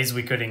different ways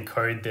we could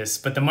encode this,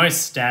 but the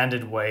most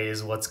standard way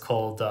is what's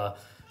called the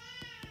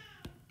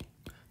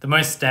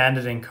most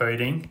standard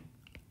encoding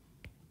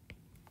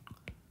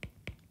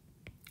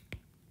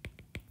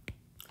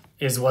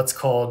is what's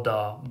called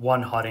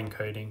one-hot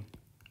encoding.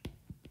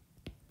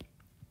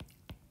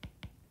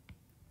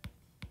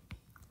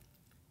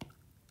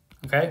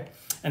 Okay,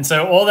 and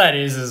so all that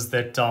is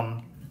that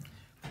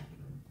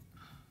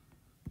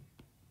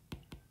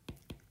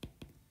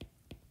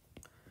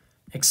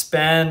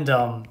expand,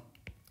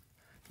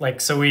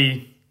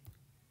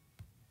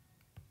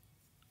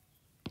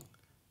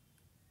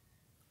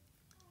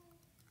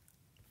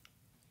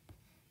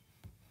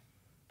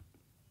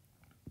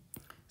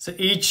 so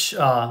each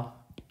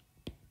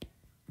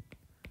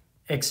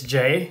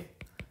xj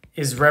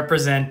is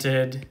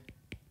represented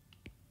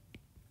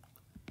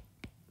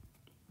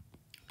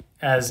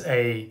as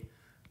a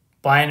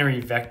binary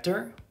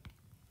vector.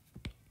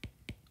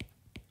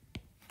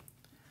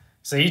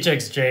 So each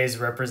xj is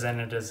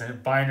represented as a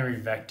binary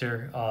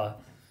vector.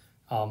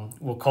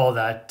 We'll call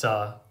that,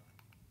 I'll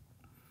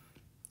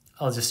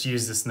just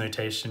use this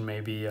notation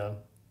maybe.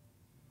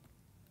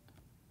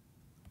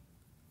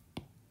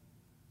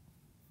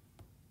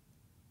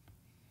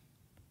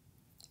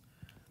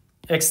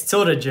 X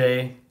tilde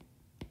j,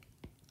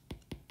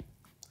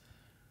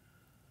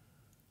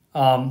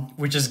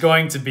 which is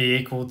going to be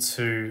equal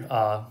to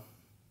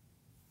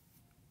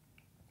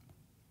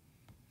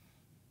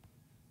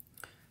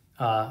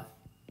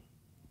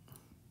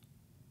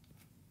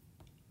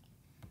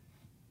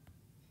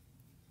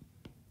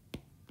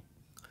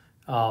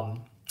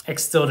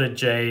x tilde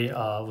j,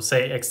 we'll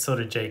say x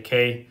tilde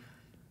jk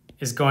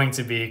is going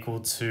to be equal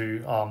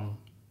to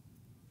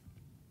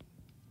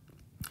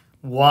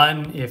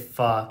 1 if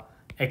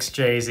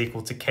xj is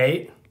equal to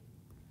k,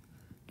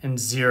 and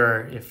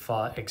 0 if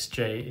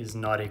xj is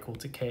not equal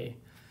to k.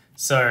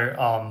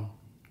 So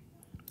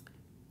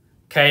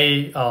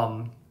k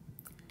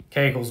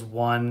equals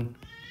 1,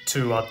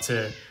 2 up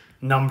to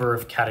number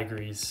of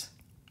categories.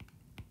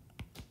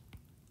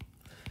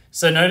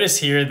 So notice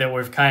here that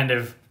we've kind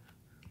of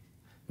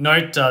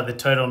note the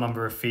total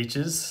number of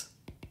features.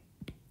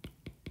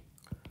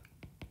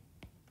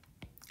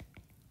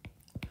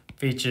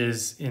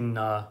 Features in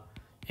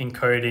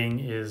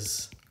encoding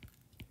is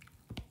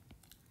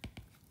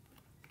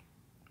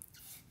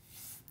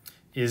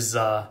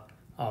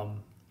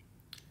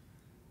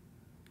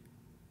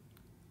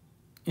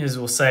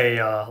we'll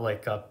say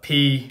like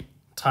p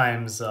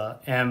times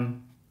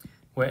m,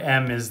 where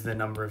m is the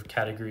number of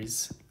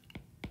categories.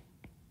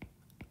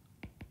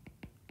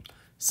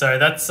 So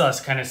that's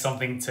kind of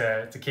something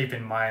to keep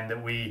in mind,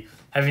 that we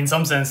have, in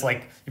some sense,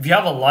 like if you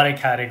have a lot of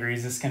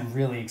categories, this can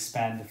really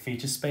expand the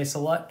feature space a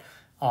lot.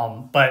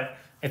 But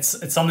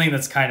it's something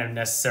that's kind of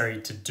necessary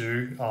to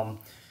do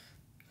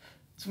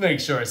to make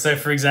sure. So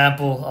for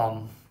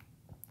example,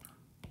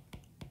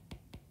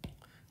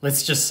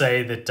 let's just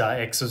say that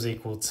x was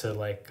equal to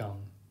like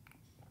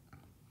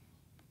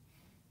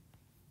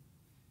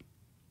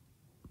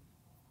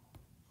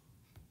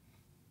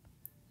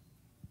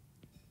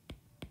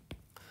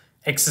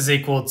x is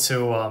equal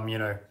to you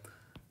know,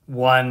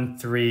 1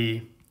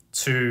 3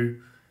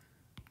 2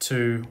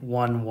 2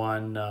 1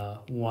 1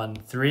 1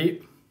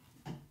 3.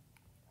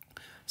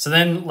 So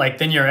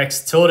then your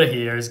x tilde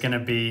here is going to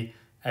be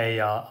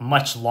a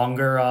much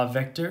longer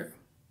vector.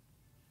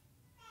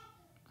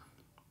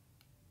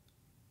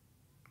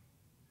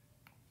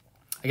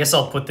 I guess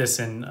I'll put this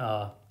in,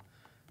 I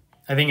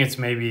think it's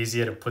maybe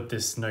easier to put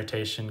this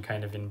notation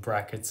kind of in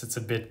brackets. It's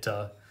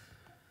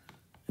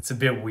a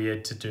bit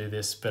weird to do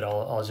this, but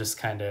I'll just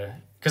kind of,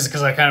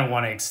 because I kind of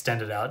want to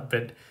extend it out,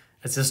 but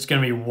it's just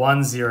going to be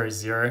 1 0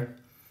 0,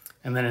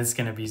 and then it's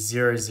going to be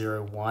 0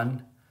 0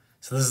 1.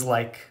 So this is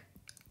like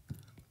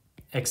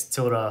x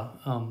tilde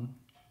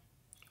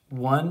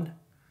 1.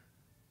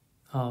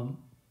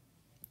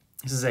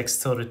 This is x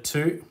tilde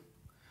 2,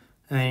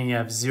 and then you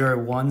have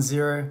 0 1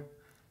 0,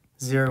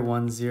 0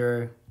 1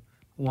 0,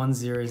 1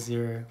 0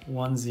 0,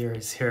 1 0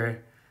 0,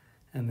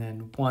 and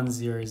then 1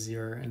 0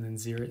 0, and then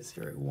 0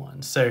 0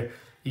 1. So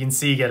you can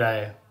see you get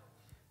a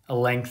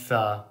length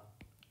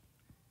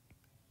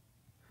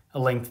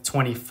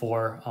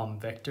 24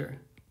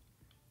 vector.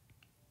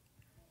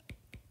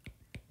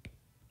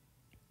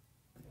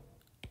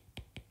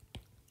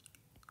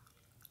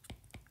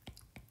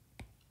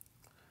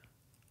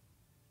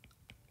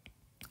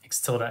 X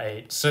tilde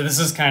 8. So this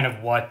is kind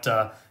of what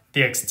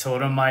the x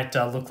tilde might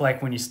look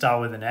like when you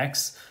start with an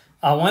x.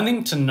 One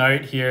thing to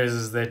note here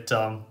is that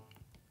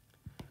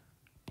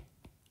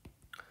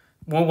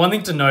one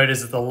thing to note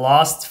is that the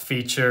last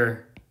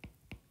feature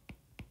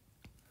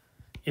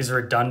is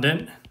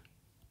redundant.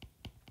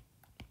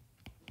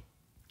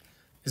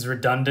 Is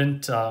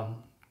redundant.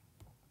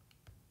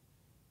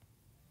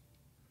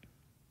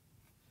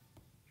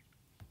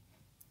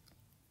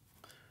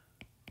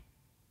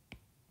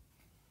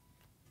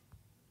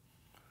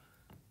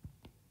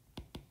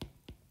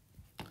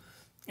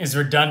 Is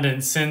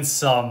redundant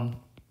since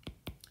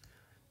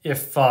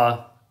if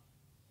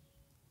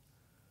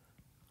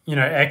you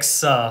know,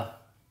 x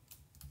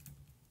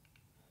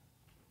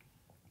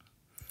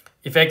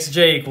if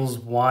xj equals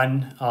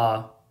 1,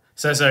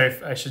 so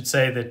if I should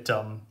say that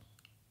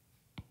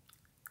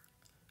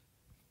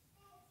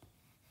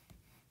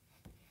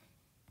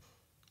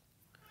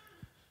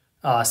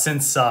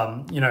since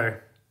you know,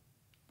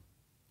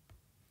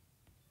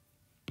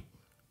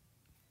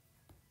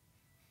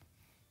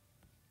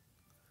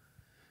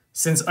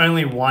 since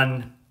only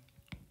one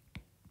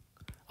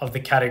of the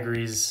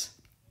categories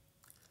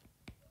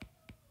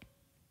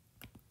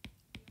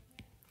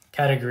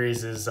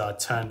is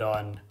turned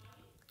on,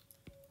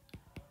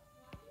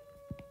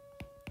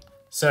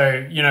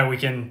 so you know, we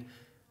can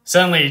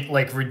certainly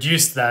like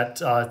reduce that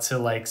to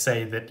like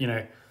say that, you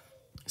know,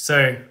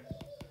 so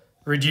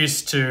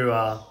reduce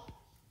to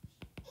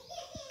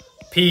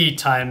p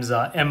times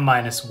m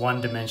minus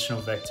 1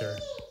 dimensional vector.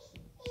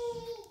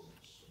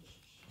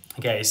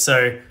 Okay,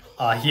 so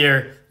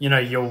here, you know,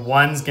 your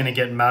 1's going to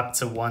get mapped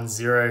to 1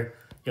 0,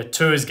 your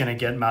 2 is going to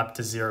get mapped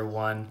to 0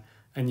 1,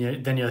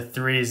 and then your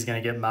 3 is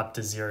going to get mapped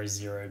to 0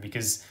 0,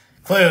 because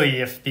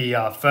clearly if the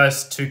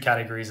first two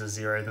categories are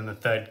 0, then the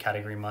third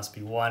category must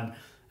be 1.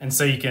 And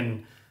so you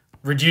can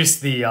reduce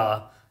the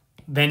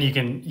then you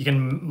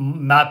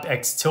can map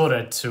x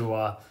tilde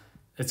to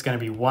it's going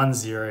to be 1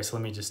 0. So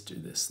let me just do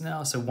this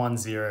now. So 1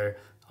 0,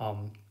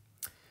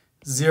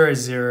 0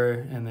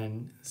 0, and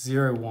then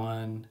 0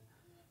 1,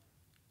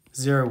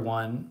 0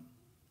 1,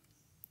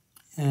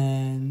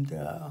 and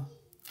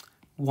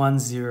 1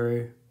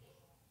 0,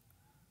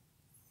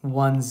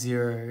 1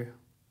 0,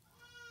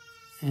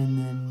 and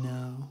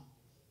then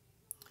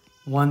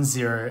 1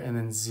 0, and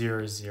then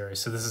 0 0.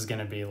 So this is going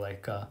to be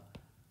like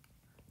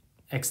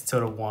x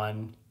tilde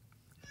 1,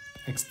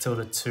 x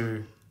tilde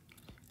 2,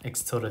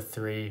 x tilde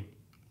 3,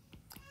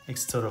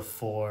 x tilde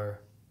 4,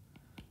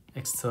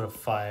 x tilde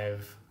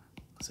 5,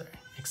 sorry,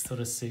 x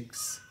tilde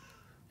 6,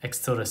 x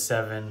tilde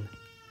 7,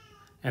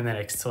 and then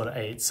x tilde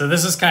 8. So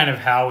this is kind of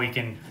how we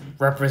can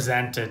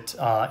represent it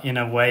in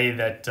a way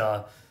that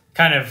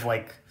kind of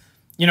like,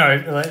 you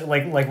know,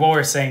 like what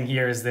we're saying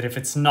here is that if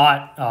it's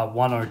not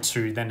 1 or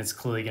 2, then it's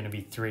clearly going to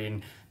be 3,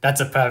 and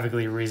that's a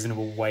perfectly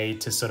reasonable way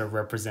to sort of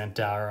represent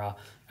our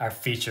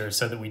feature,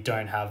 so that we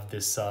don't have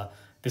this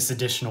this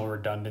additional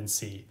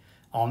redundancy.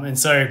 And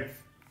so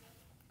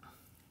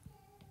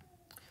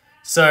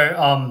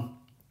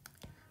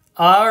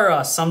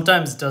R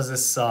sometimes does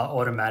this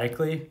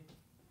automatically.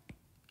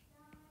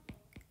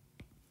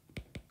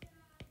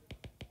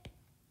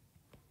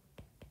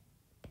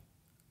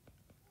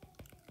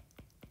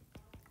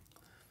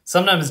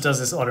 Sometimes it does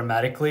this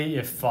automatically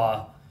if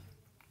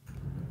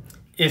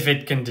if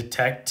it can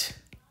detect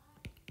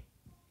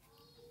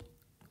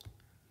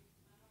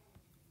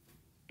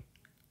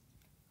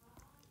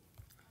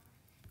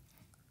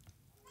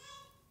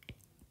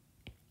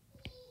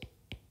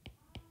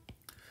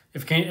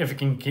if it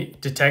can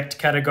detect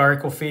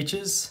categorical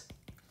features.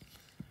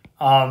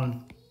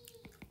 And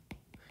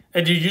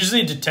you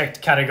usually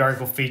detect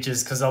categorical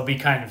features because they'll be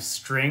kind of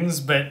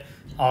strings, but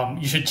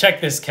you should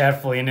check this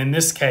carefully. And in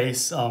this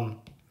case,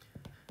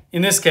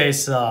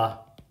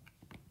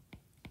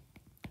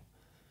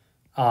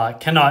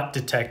 cannot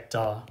detect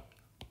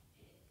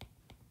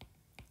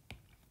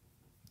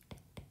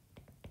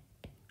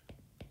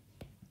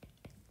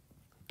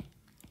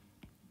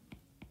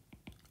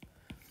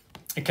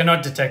it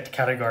cannot detect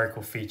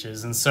categorical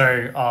features. And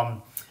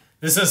so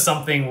this is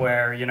something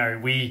where, you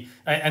know,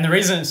 and the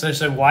reason,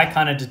 so why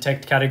can't it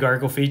detect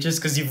categorical features?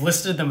 Because you've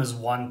listed them as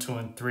 1, 2,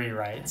 and 3,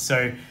 right?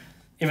 So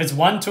if it's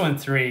 1, 2, and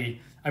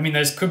 3, I mean,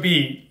 those could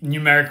be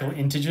numerical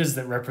integers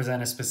that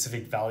represent a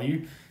specific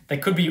value. They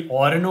could be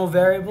ordinal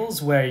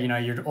variables where, you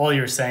know, all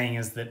you're saying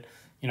is that,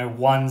 you know,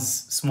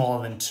 1's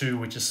smaller than 2,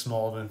 which is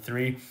smaller than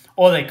 3,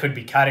 or they could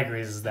be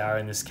categories as they are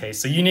in this case.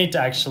 So you need to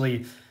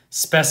actually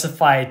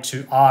specify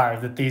to R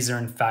that these are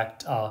in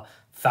fact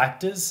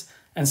factors.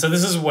 And so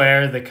this is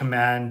where the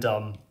command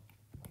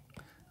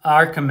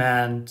R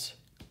command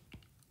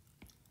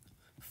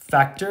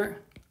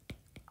factor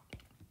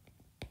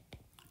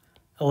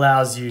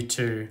allows you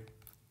to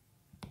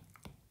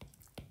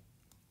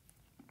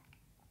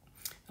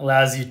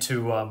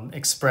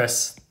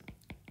express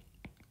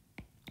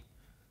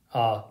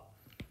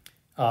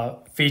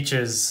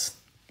features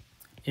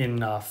in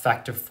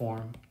factor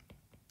form.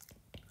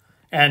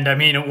 And I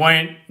mean, it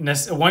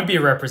won't be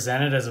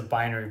represented as a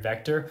binary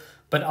vector,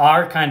 but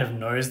R kind of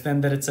knows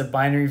then that it's a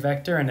binary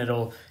vector, and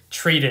it'll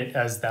treat it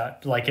as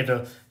that. Like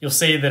you'll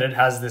see that it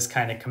has this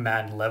kind of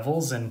command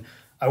levels, and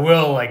I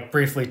will like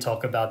briefly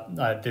talk about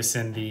this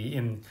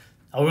I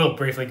will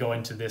briefly go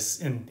into this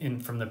in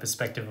from the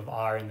perspective of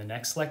R in the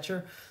next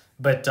lecture.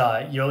 But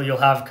you'll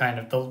have kind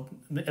of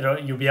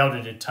you'll be able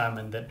to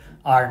determine that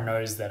R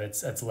knows that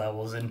it's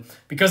levels, and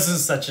because this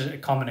is such a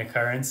common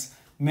occurrence,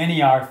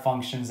 many R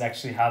functions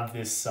actually have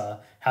this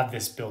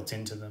built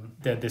into them.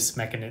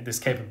 This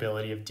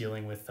capability of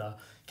dealing with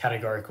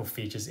categorical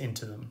features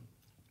into them.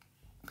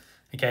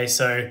 Okay,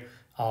 so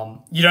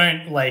you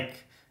don't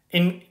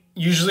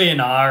usually in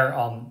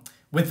R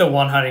with the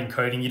one-hot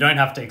encoding, you don't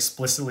have to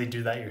explicitly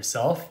do that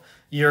yourself.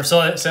 You're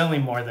certainly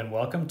more than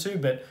welcome to,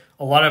 but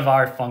a lot of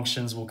our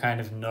functions will kind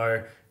of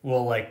know,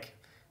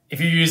 if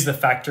you use the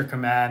factor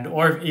command,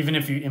 or even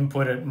if you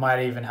input it,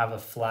 might even have a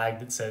flag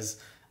that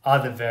says, are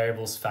the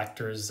variables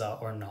factors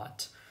or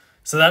not?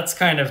 So that's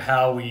kind of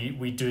how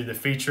we do the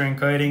feature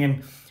encoding.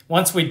 And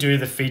once we do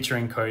the feature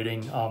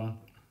encoding,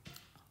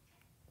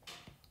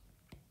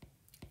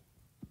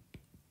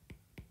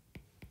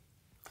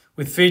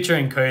 with feature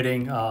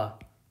encoding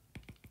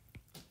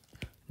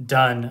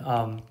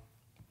done,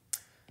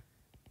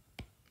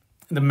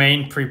 the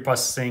main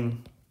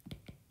pre-processing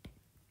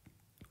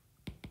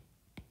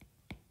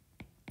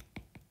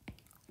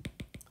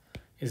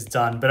is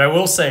done. But I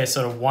will say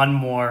sort of one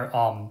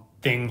more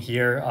thing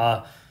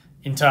here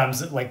in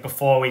terms of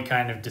before we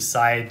kind of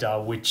decide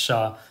which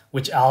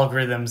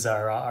algorithms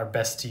are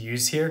best to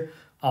use here.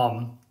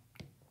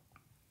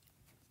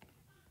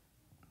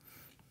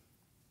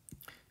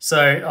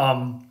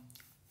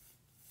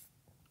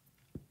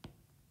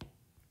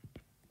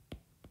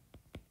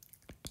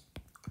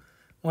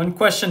 One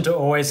question to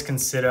always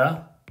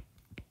consider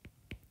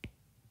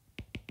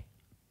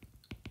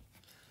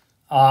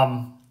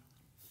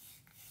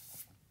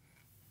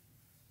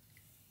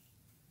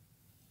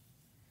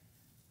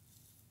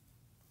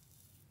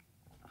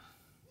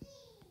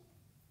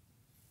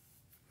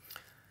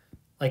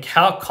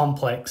how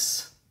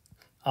complex,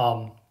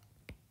 and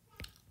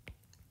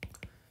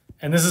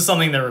this is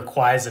something that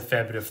requires a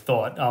fair bit of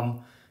thought,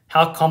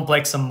 how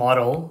complex a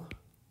model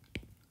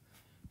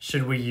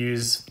should we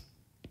use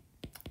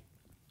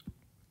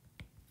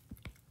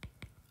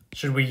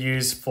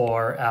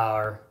for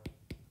our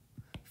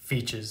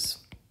features?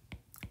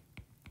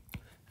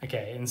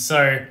 Okay, and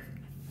so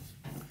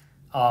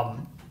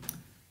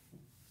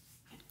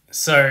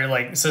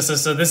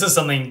this is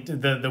something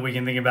that we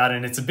can think about,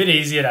 and it's a bit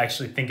easier to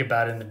actually think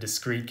about in the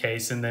discrete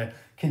case. In the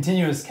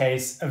continuous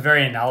case, a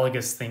very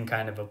analogous thing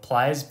kind of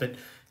applies, but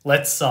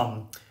let's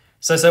so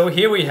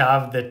here we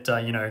have that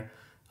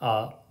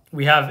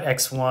we have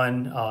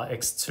x1,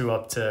 x2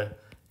 up to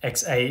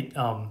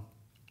x8,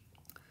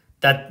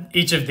 that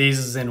each of these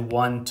is in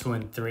 1, 2,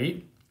 and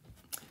 3.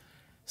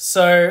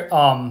 So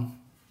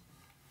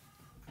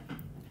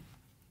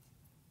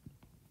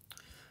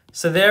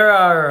there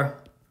are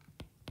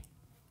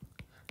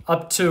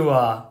up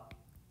to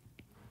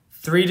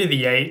 3 to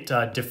the 8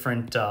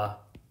 different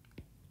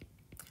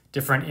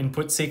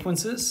input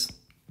sequences.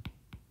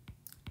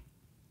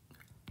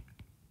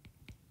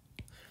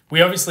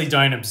 We obviously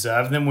don't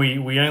observe them.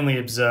 We only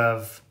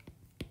observe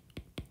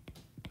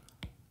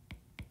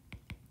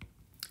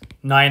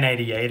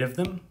 988 of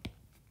them.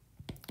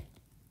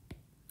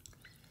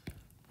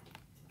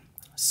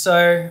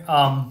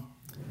 So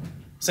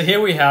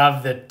here we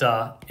have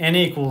that n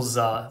equals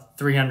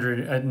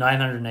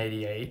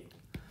 988,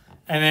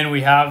 and then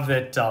we have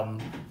that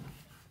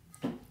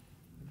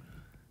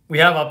we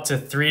have up to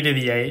 3 to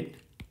the 8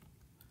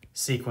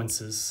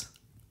 sequences.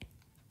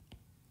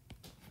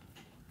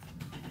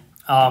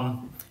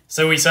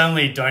 So we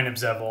certainly don't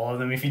observe all of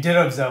them. If you did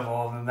observe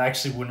all of them, there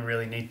actually wouldn't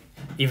really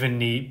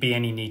be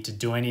any need to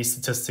do any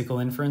statistical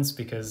inference,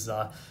 because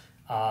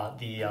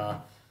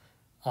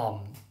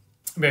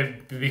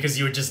because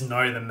you would just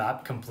know the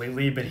map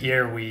completely. But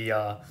here we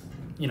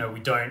we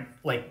don't,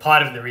 like,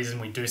 part of the reason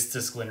we do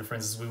statistical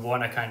inference is we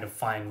want to kind of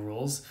find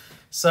rules.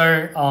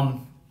 So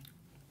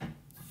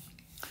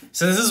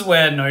this is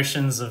where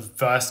notions of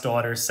first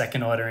order,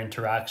 second order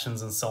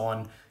interactions and so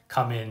on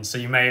come in. So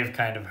you may have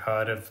kind of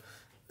heard of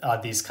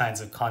these kinds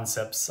of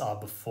concepts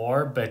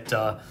before, but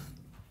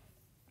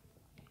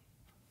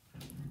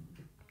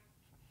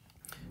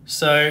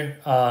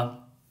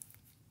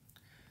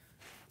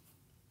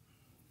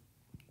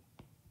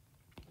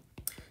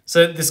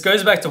so this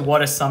goes back to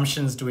what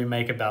assumptions do we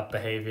make about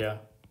behavior.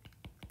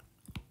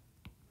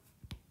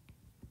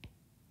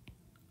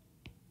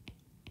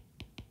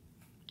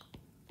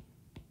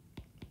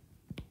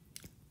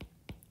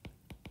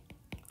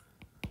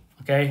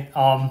 Okay,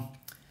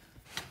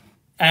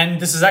 and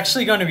this is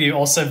actually going to be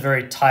also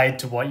very tied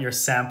to what your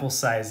sample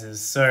size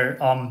is. So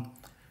one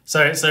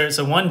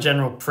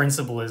general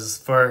principle is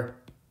for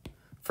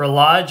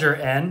larger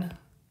n,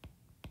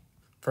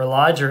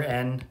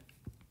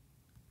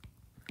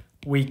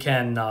 we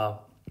can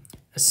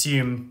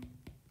assume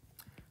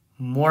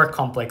more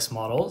complex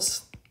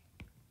models.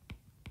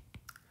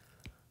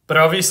 But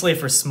obviously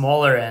for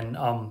smaller n,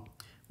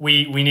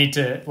 we need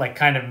to, like,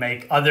 kind of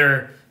make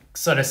other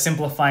sort of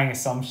simplifying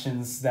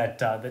assumptions that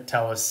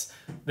tell us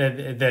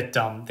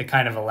that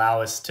kind of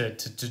allow us to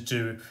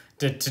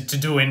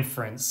do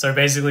inference. So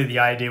basically the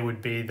idea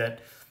would be that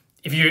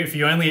if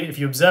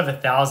you observe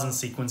 1,000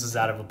 sequences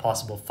out of a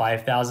possible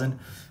 5,000,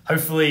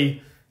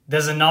 hopefully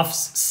there's enough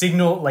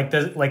signal, like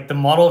the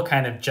model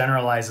kind of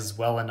generalizes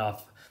well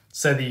enough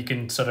so that you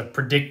can sort of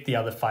predict the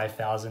other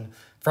 5,000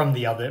 from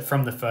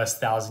the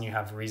first 1,000 you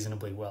have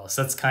reasonably well.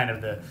 So that's kind of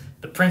the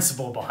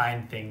principle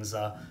behind things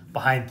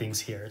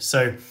here.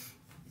 So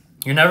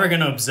you're never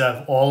going to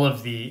observe all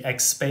of the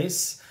X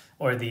space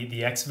or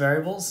the X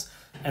variables.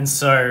 And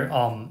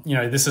so,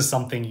 this is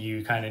something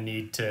you kind of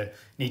need to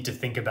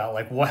think about,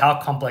 like how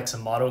complex a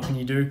model can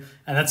you do?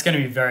 And that's going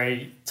to be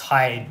very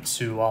tied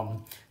to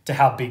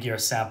how big your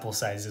sample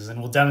size is. And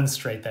we'll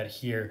demonstrate that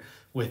here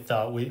with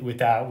our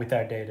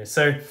data.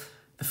 So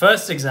the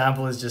first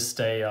example is just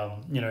a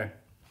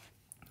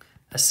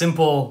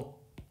simple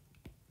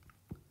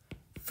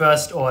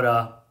first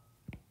order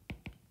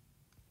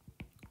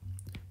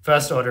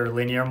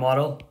linear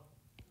model,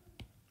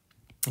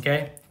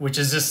 okay, which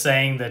is just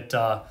saying that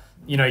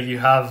you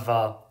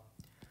have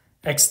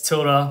x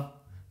tilde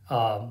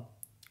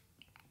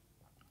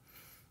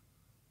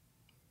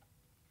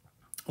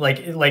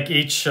like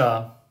each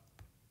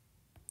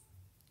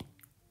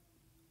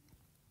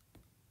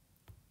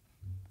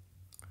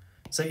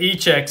so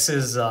each x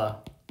is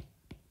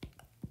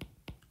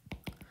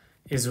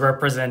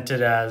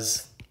represented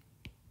as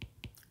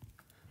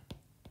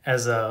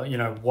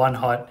a one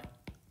hot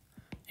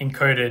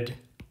encoded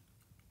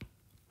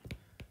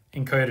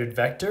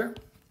vector.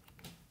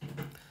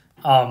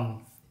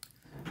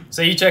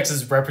 So each x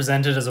is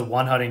represented as a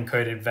one hot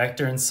encoded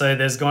vector, and so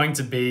there's going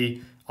to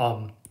be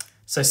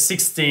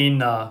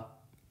 16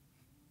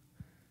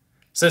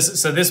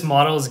 so this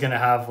model is going to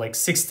have like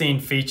 16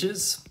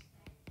 features,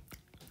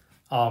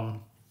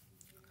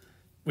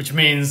 which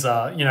means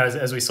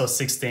as we saw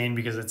 16,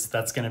 because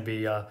that's going to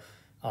be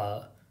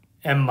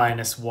m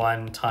minus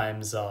 1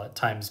 times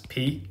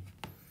p.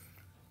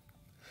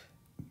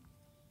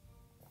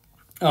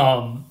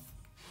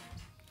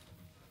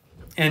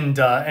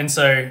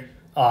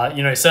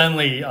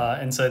 Certainly,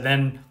 and so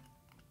then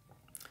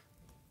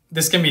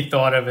this can be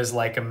thought of as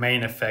like a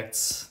main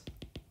effects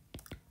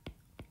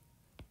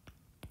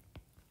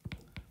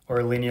or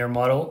a linear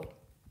model.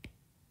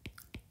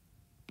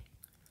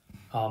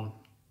 Well,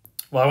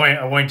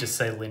 I won't just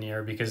say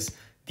linear, because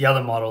the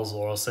other models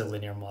are also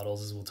linear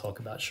models, as we'll talk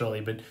about shortly.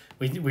 But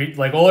we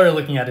like all we're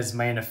looking at is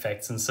main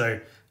effects, and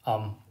so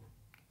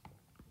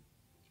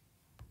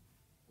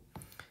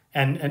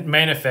and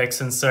main effects,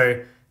 and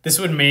so this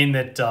would mean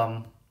that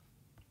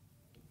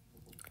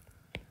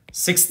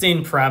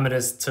 16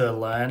 parameters to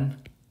learn.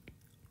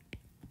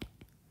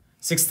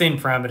 16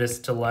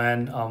 parameters to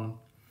learn,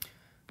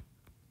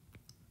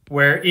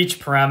 where each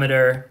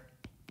parameter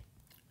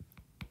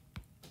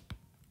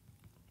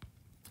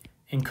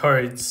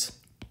encodes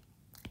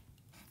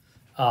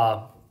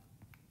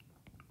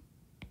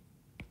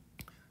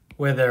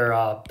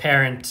whether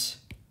parent,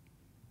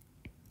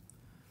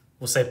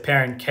 we'll say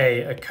parent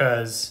K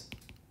occurs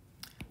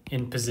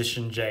in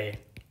position J.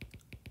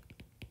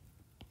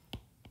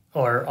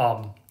 Or,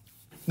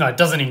 no, it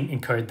doesn't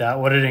encode that.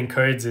 What it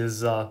encodes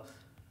is,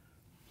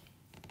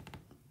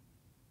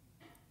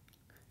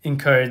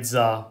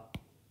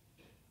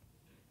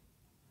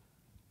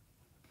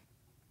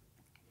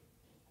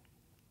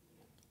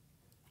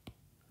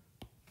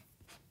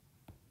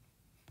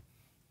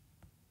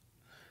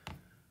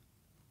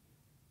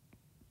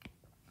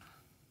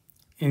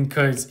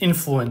 encodes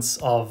influence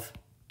of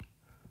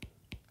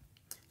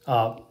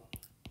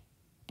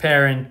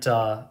parent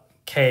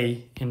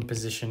K in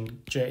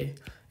position J.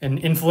 And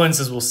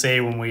influences we'll see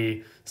when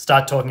we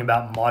start talking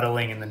about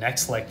modeling in the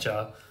next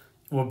lecture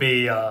will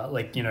be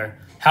like, you know,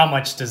 how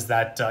much does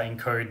that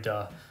encode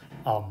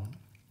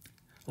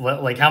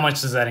like how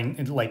much does that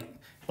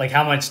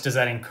how much does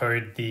that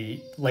encode the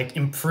like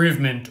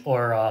improvement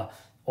or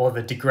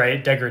the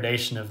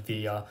degradation of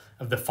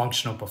the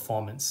functional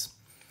performance.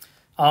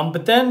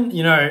 But then,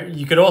 you know,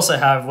 you could also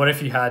have, what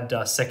if you had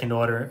second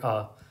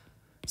order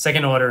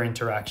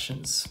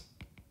interactions?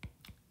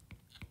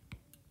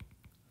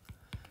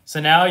 So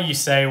now you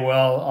say,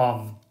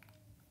 well,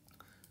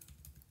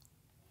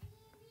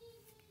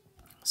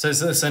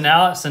 so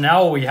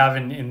now what we have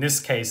in this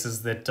case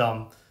is that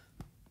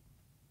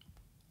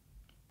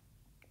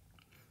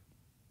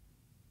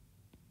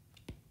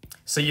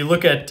so you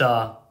look at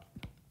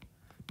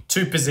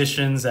two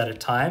positions at a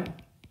time.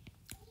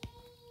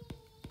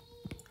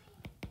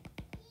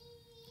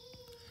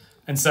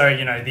 And so,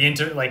 you know,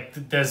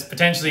 there's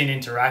potentially an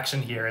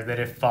interaction here that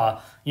if,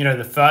 you know,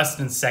 the first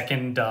and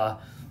second,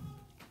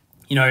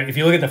 you know, if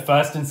you look at the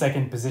first and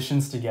second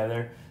positions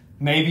together,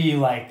 maybe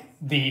like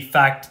the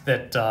fact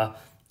that,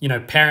 you know,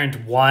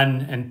 parent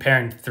 1 and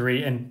parent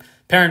 3, and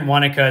parent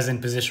 1 occurs in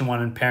position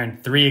 1 and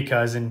parent 3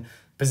 occurs in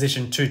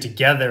position 2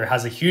 together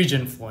has a huge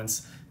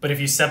influence. But if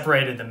you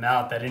separated them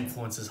out, that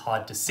influence is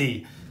hard to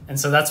see. And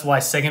so that's why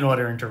second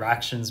order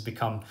interactions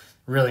become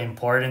really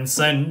important.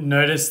 So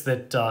notice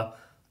that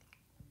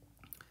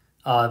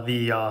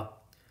the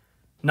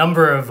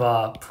number of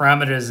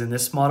parameters in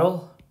this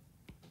model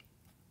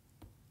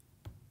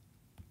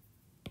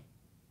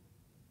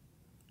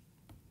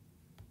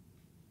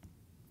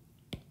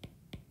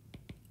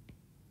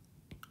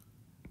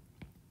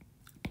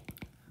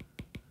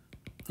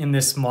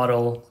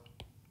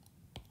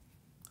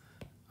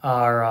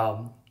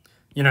are,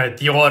 you know,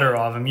 the order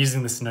of, I'm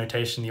using this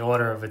notation, the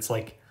order of, it's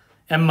like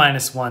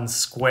m-1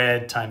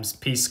 squared times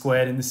p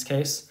squared in this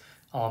case.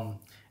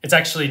 It's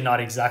actually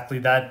not exactly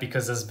that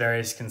because there's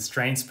various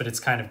constraints, but it's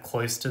kind of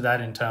close to that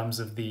in terms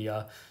of in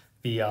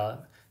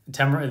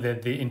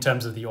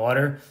terms of the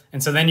order.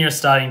 And so then you're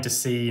starting to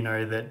see, you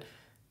know, that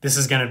this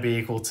is going to be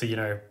equal to, you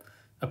know,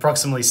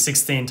 approximately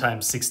 16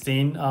 times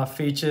 16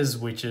 features,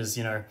 which is,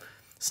 you know,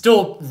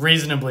 still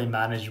reasonably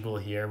manageable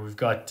here. We've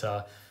got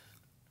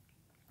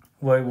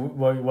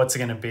what's it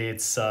going to be?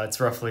 It's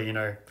roughly, you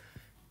know,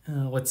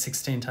 what's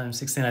 16 times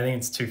 16? I think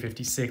it's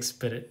 256,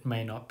 but it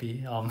may not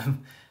be.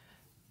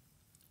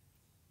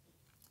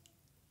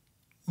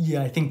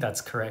 Yeah, I think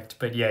that's correct.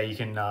 But yeah, you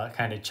can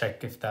kind of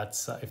check if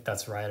that's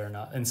right or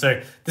not. And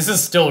so this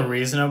is still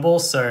reasonable.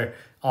 So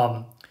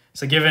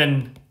so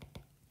given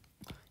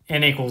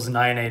n equals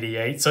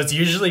 988, so it's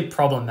usually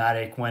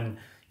problematic when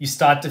you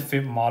start to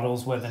fit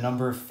models where the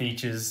number of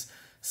features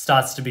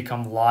starts to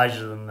become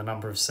larger than the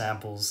number of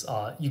samples.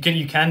 You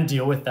can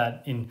deal with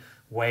that in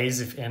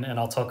ways, and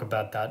I'll talk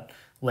about that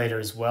later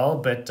as well.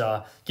 But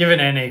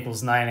given n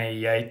equals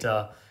 988,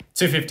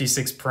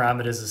 256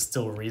 parameters is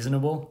still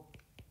reasonable.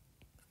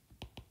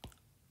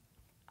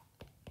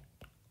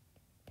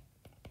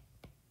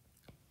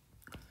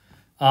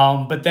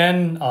 But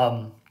then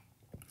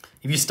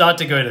if you start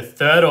to go to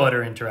third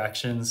order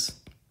interactions,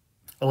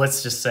 well,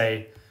 let's just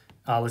say,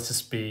 let's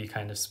just be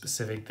kind of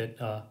specific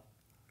that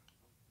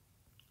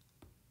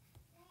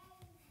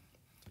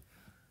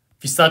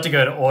if you start to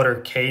go to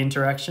order k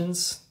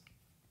interactions,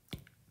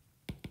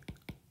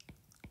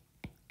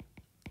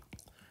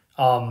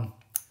 the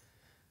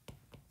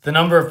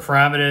number of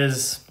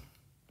parameters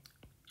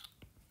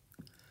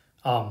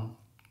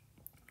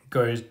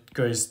goes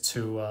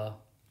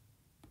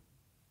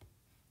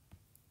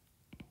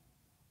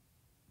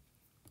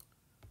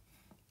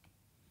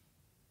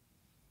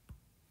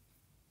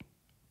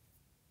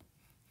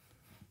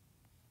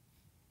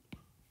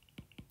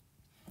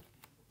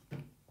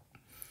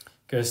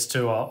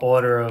to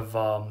order of,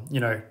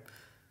 you know,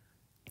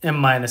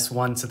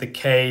 m-1 to the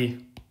k,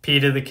 p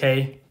to the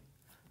k.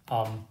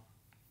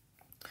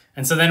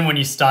 And so then when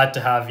you start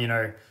to have, you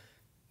know,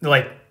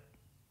 like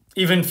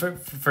even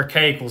for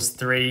k equals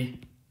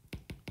 3,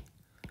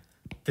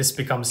 this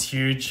becomes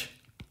huge.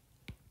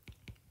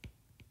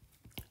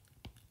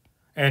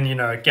 And, you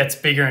know, it gets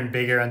bigger and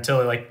bigger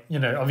until, like, you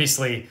know,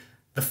 obviously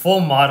the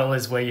full model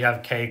is where you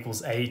have k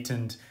equals 8,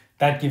 and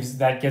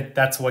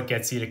that's what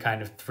gets you to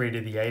kind of 3 to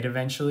the 8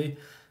 eventually.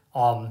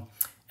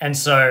 And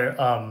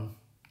so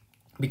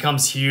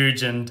becomes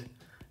huge and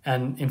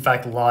in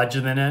fact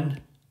larger than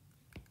n.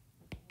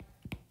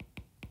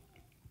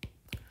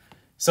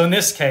 So in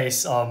this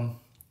case,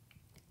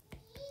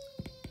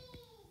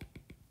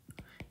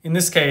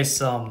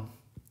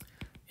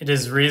 it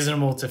is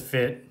reasonable to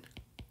fit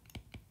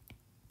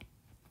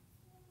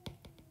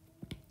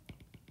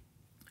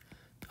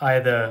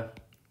either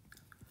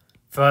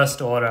first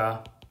order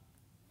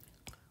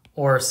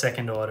or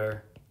second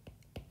order,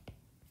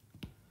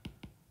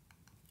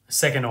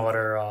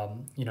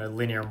 you know,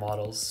 linear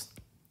models.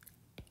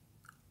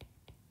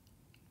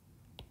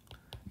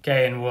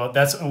 Okay, and well,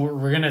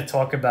 we're going to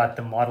talk about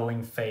the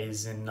modeling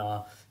phase in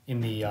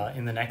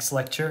the next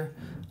lecture.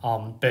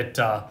 But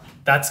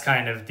that's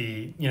kind of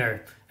the,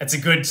 it's a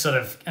good sort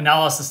of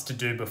analysis to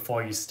do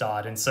before you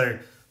start. And so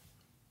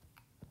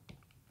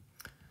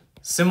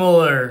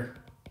similar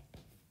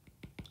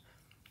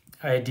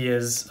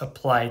ideas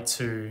apply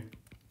to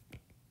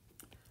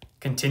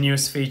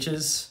continuous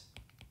features.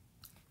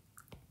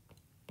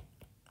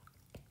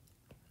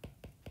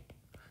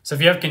 So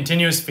if you have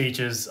continuous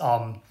features,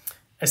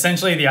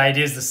 essentially the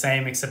idea is the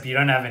same, except you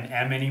don't have an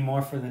M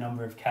anymore for the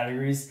number of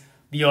categories.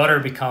 The order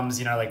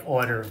becomes, like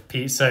order of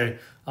P. So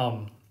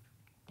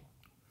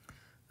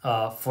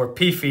for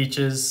P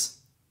features,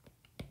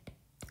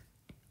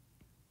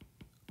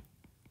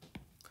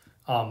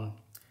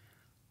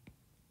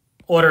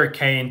 order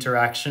K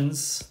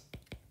interactions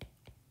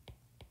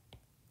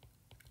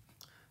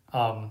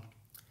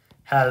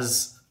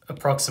has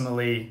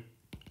approximately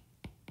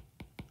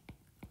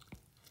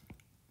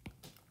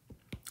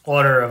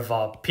order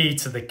of P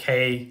to the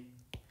K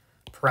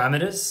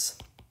parameters.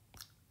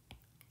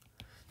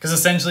 Because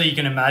essentially you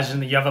can imagine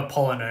that you have a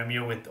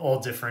polynomial with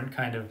all different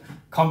kind of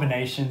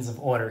combinations of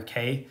order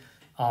K.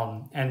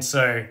 And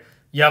so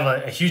you have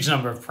a huge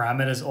number of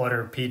parameters,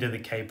 order P to the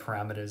K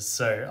parameters.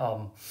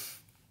 So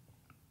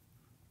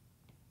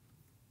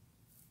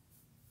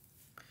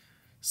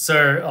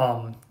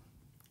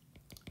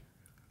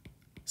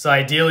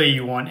ideally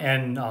you want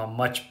N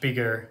much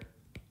bigger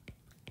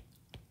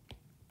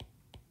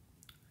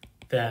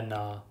than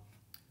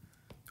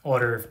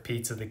order of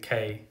P to the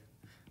K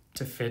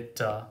to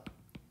fit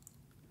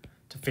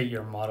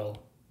your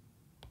model.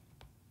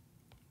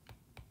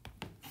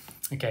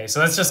 Okay, so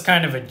that's just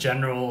kind of a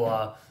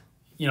general,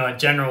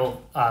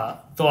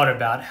 thought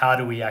about how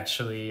do we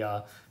actually,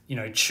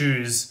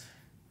 choose,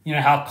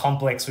 how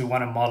complex we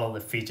want to model the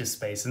feature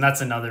space. And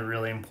that's another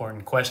really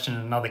important question,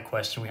 another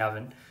question we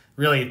haven't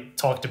really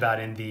talked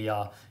about in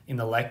the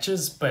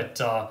lectures,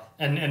 but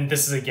and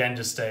this is again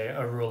just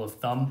a rule of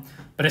thumb.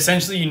 But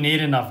essentially, you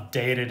need enough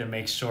data to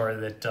make sure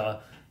that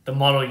the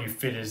model you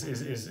fit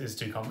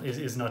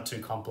is not too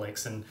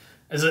complex. And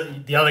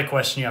the other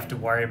question you have to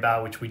worry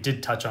about, which we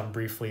did touch on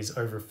briefly, is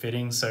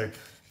overfitting. So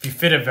if you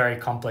fit a very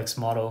complex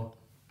model,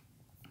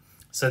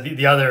 so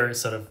the other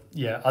sort of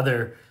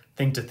other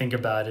thing to think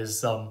about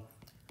is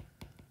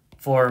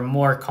for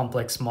more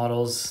complex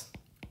models,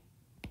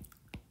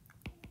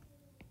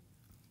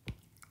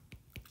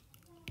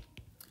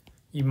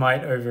 you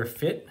might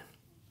overfit.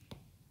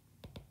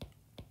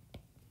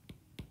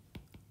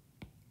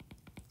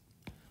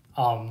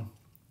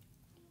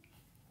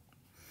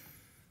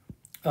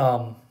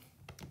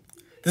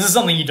 This is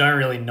something you don't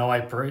really know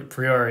a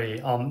priori.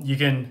 You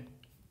can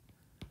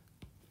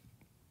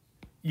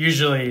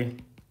usually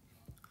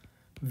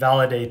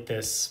validate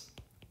this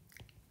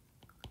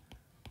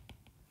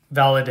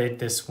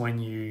when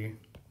you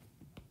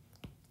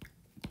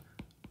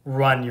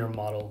run your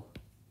model.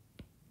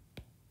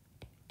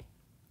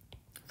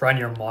 Run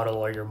your model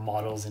or your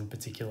models in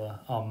particular.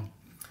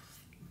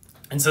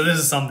 And so this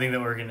is something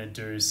that we're going to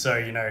do. So,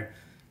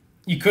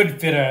 you could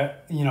fit a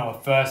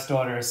first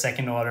order, a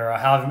second order, or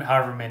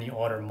however many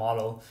order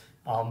model.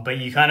 But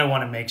you kind of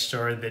want to make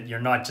sure that you're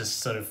not just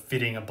sort of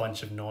fitting a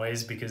bunch of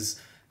noise, because,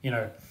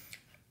 in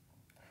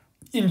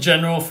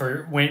general,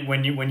 for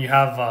when you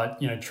have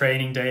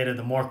training data,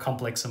 the more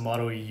complex a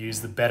model you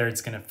use, the better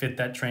it's going to fit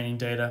that training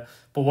data.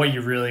 But what you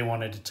really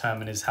want to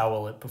determine is how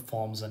well it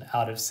performs on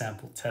out of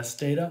sample test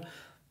data.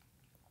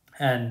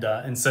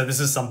 And so this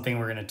is something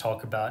we're going to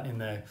talk about in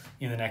the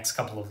next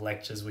couple of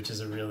lectures, which is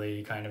a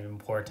really kind of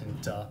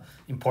important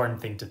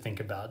thing to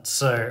think about.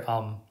 So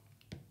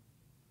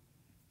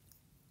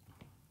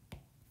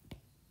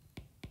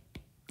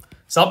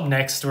up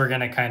next, we're going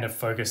to kind of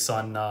focus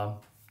on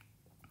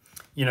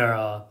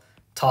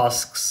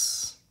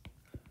tasks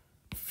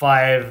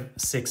 5,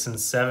 6, and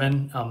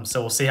 7. So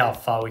we'll see how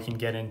far we can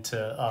get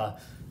into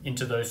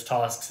those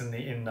tasks in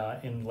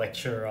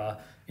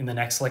the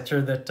next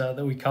lecture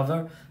that we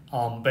cover.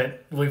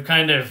 But we've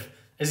kind of,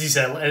 as you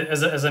said,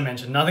 as I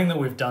mentioned, nothing that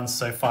we've done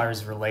so far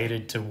is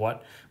related to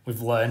what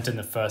we've learned in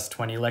the first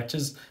 20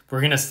 lectures. We're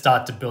going to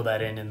start to build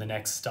that in the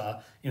next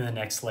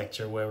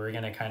lecture, where we're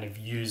going to kind of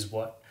use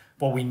what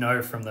we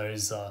know from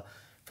those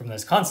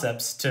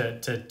concepts to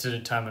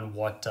determine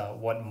what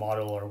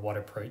model or what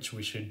approach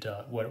we should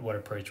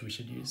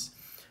use.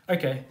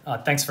 Okay,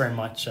 thanks very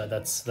much.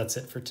 That's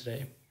it for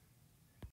today.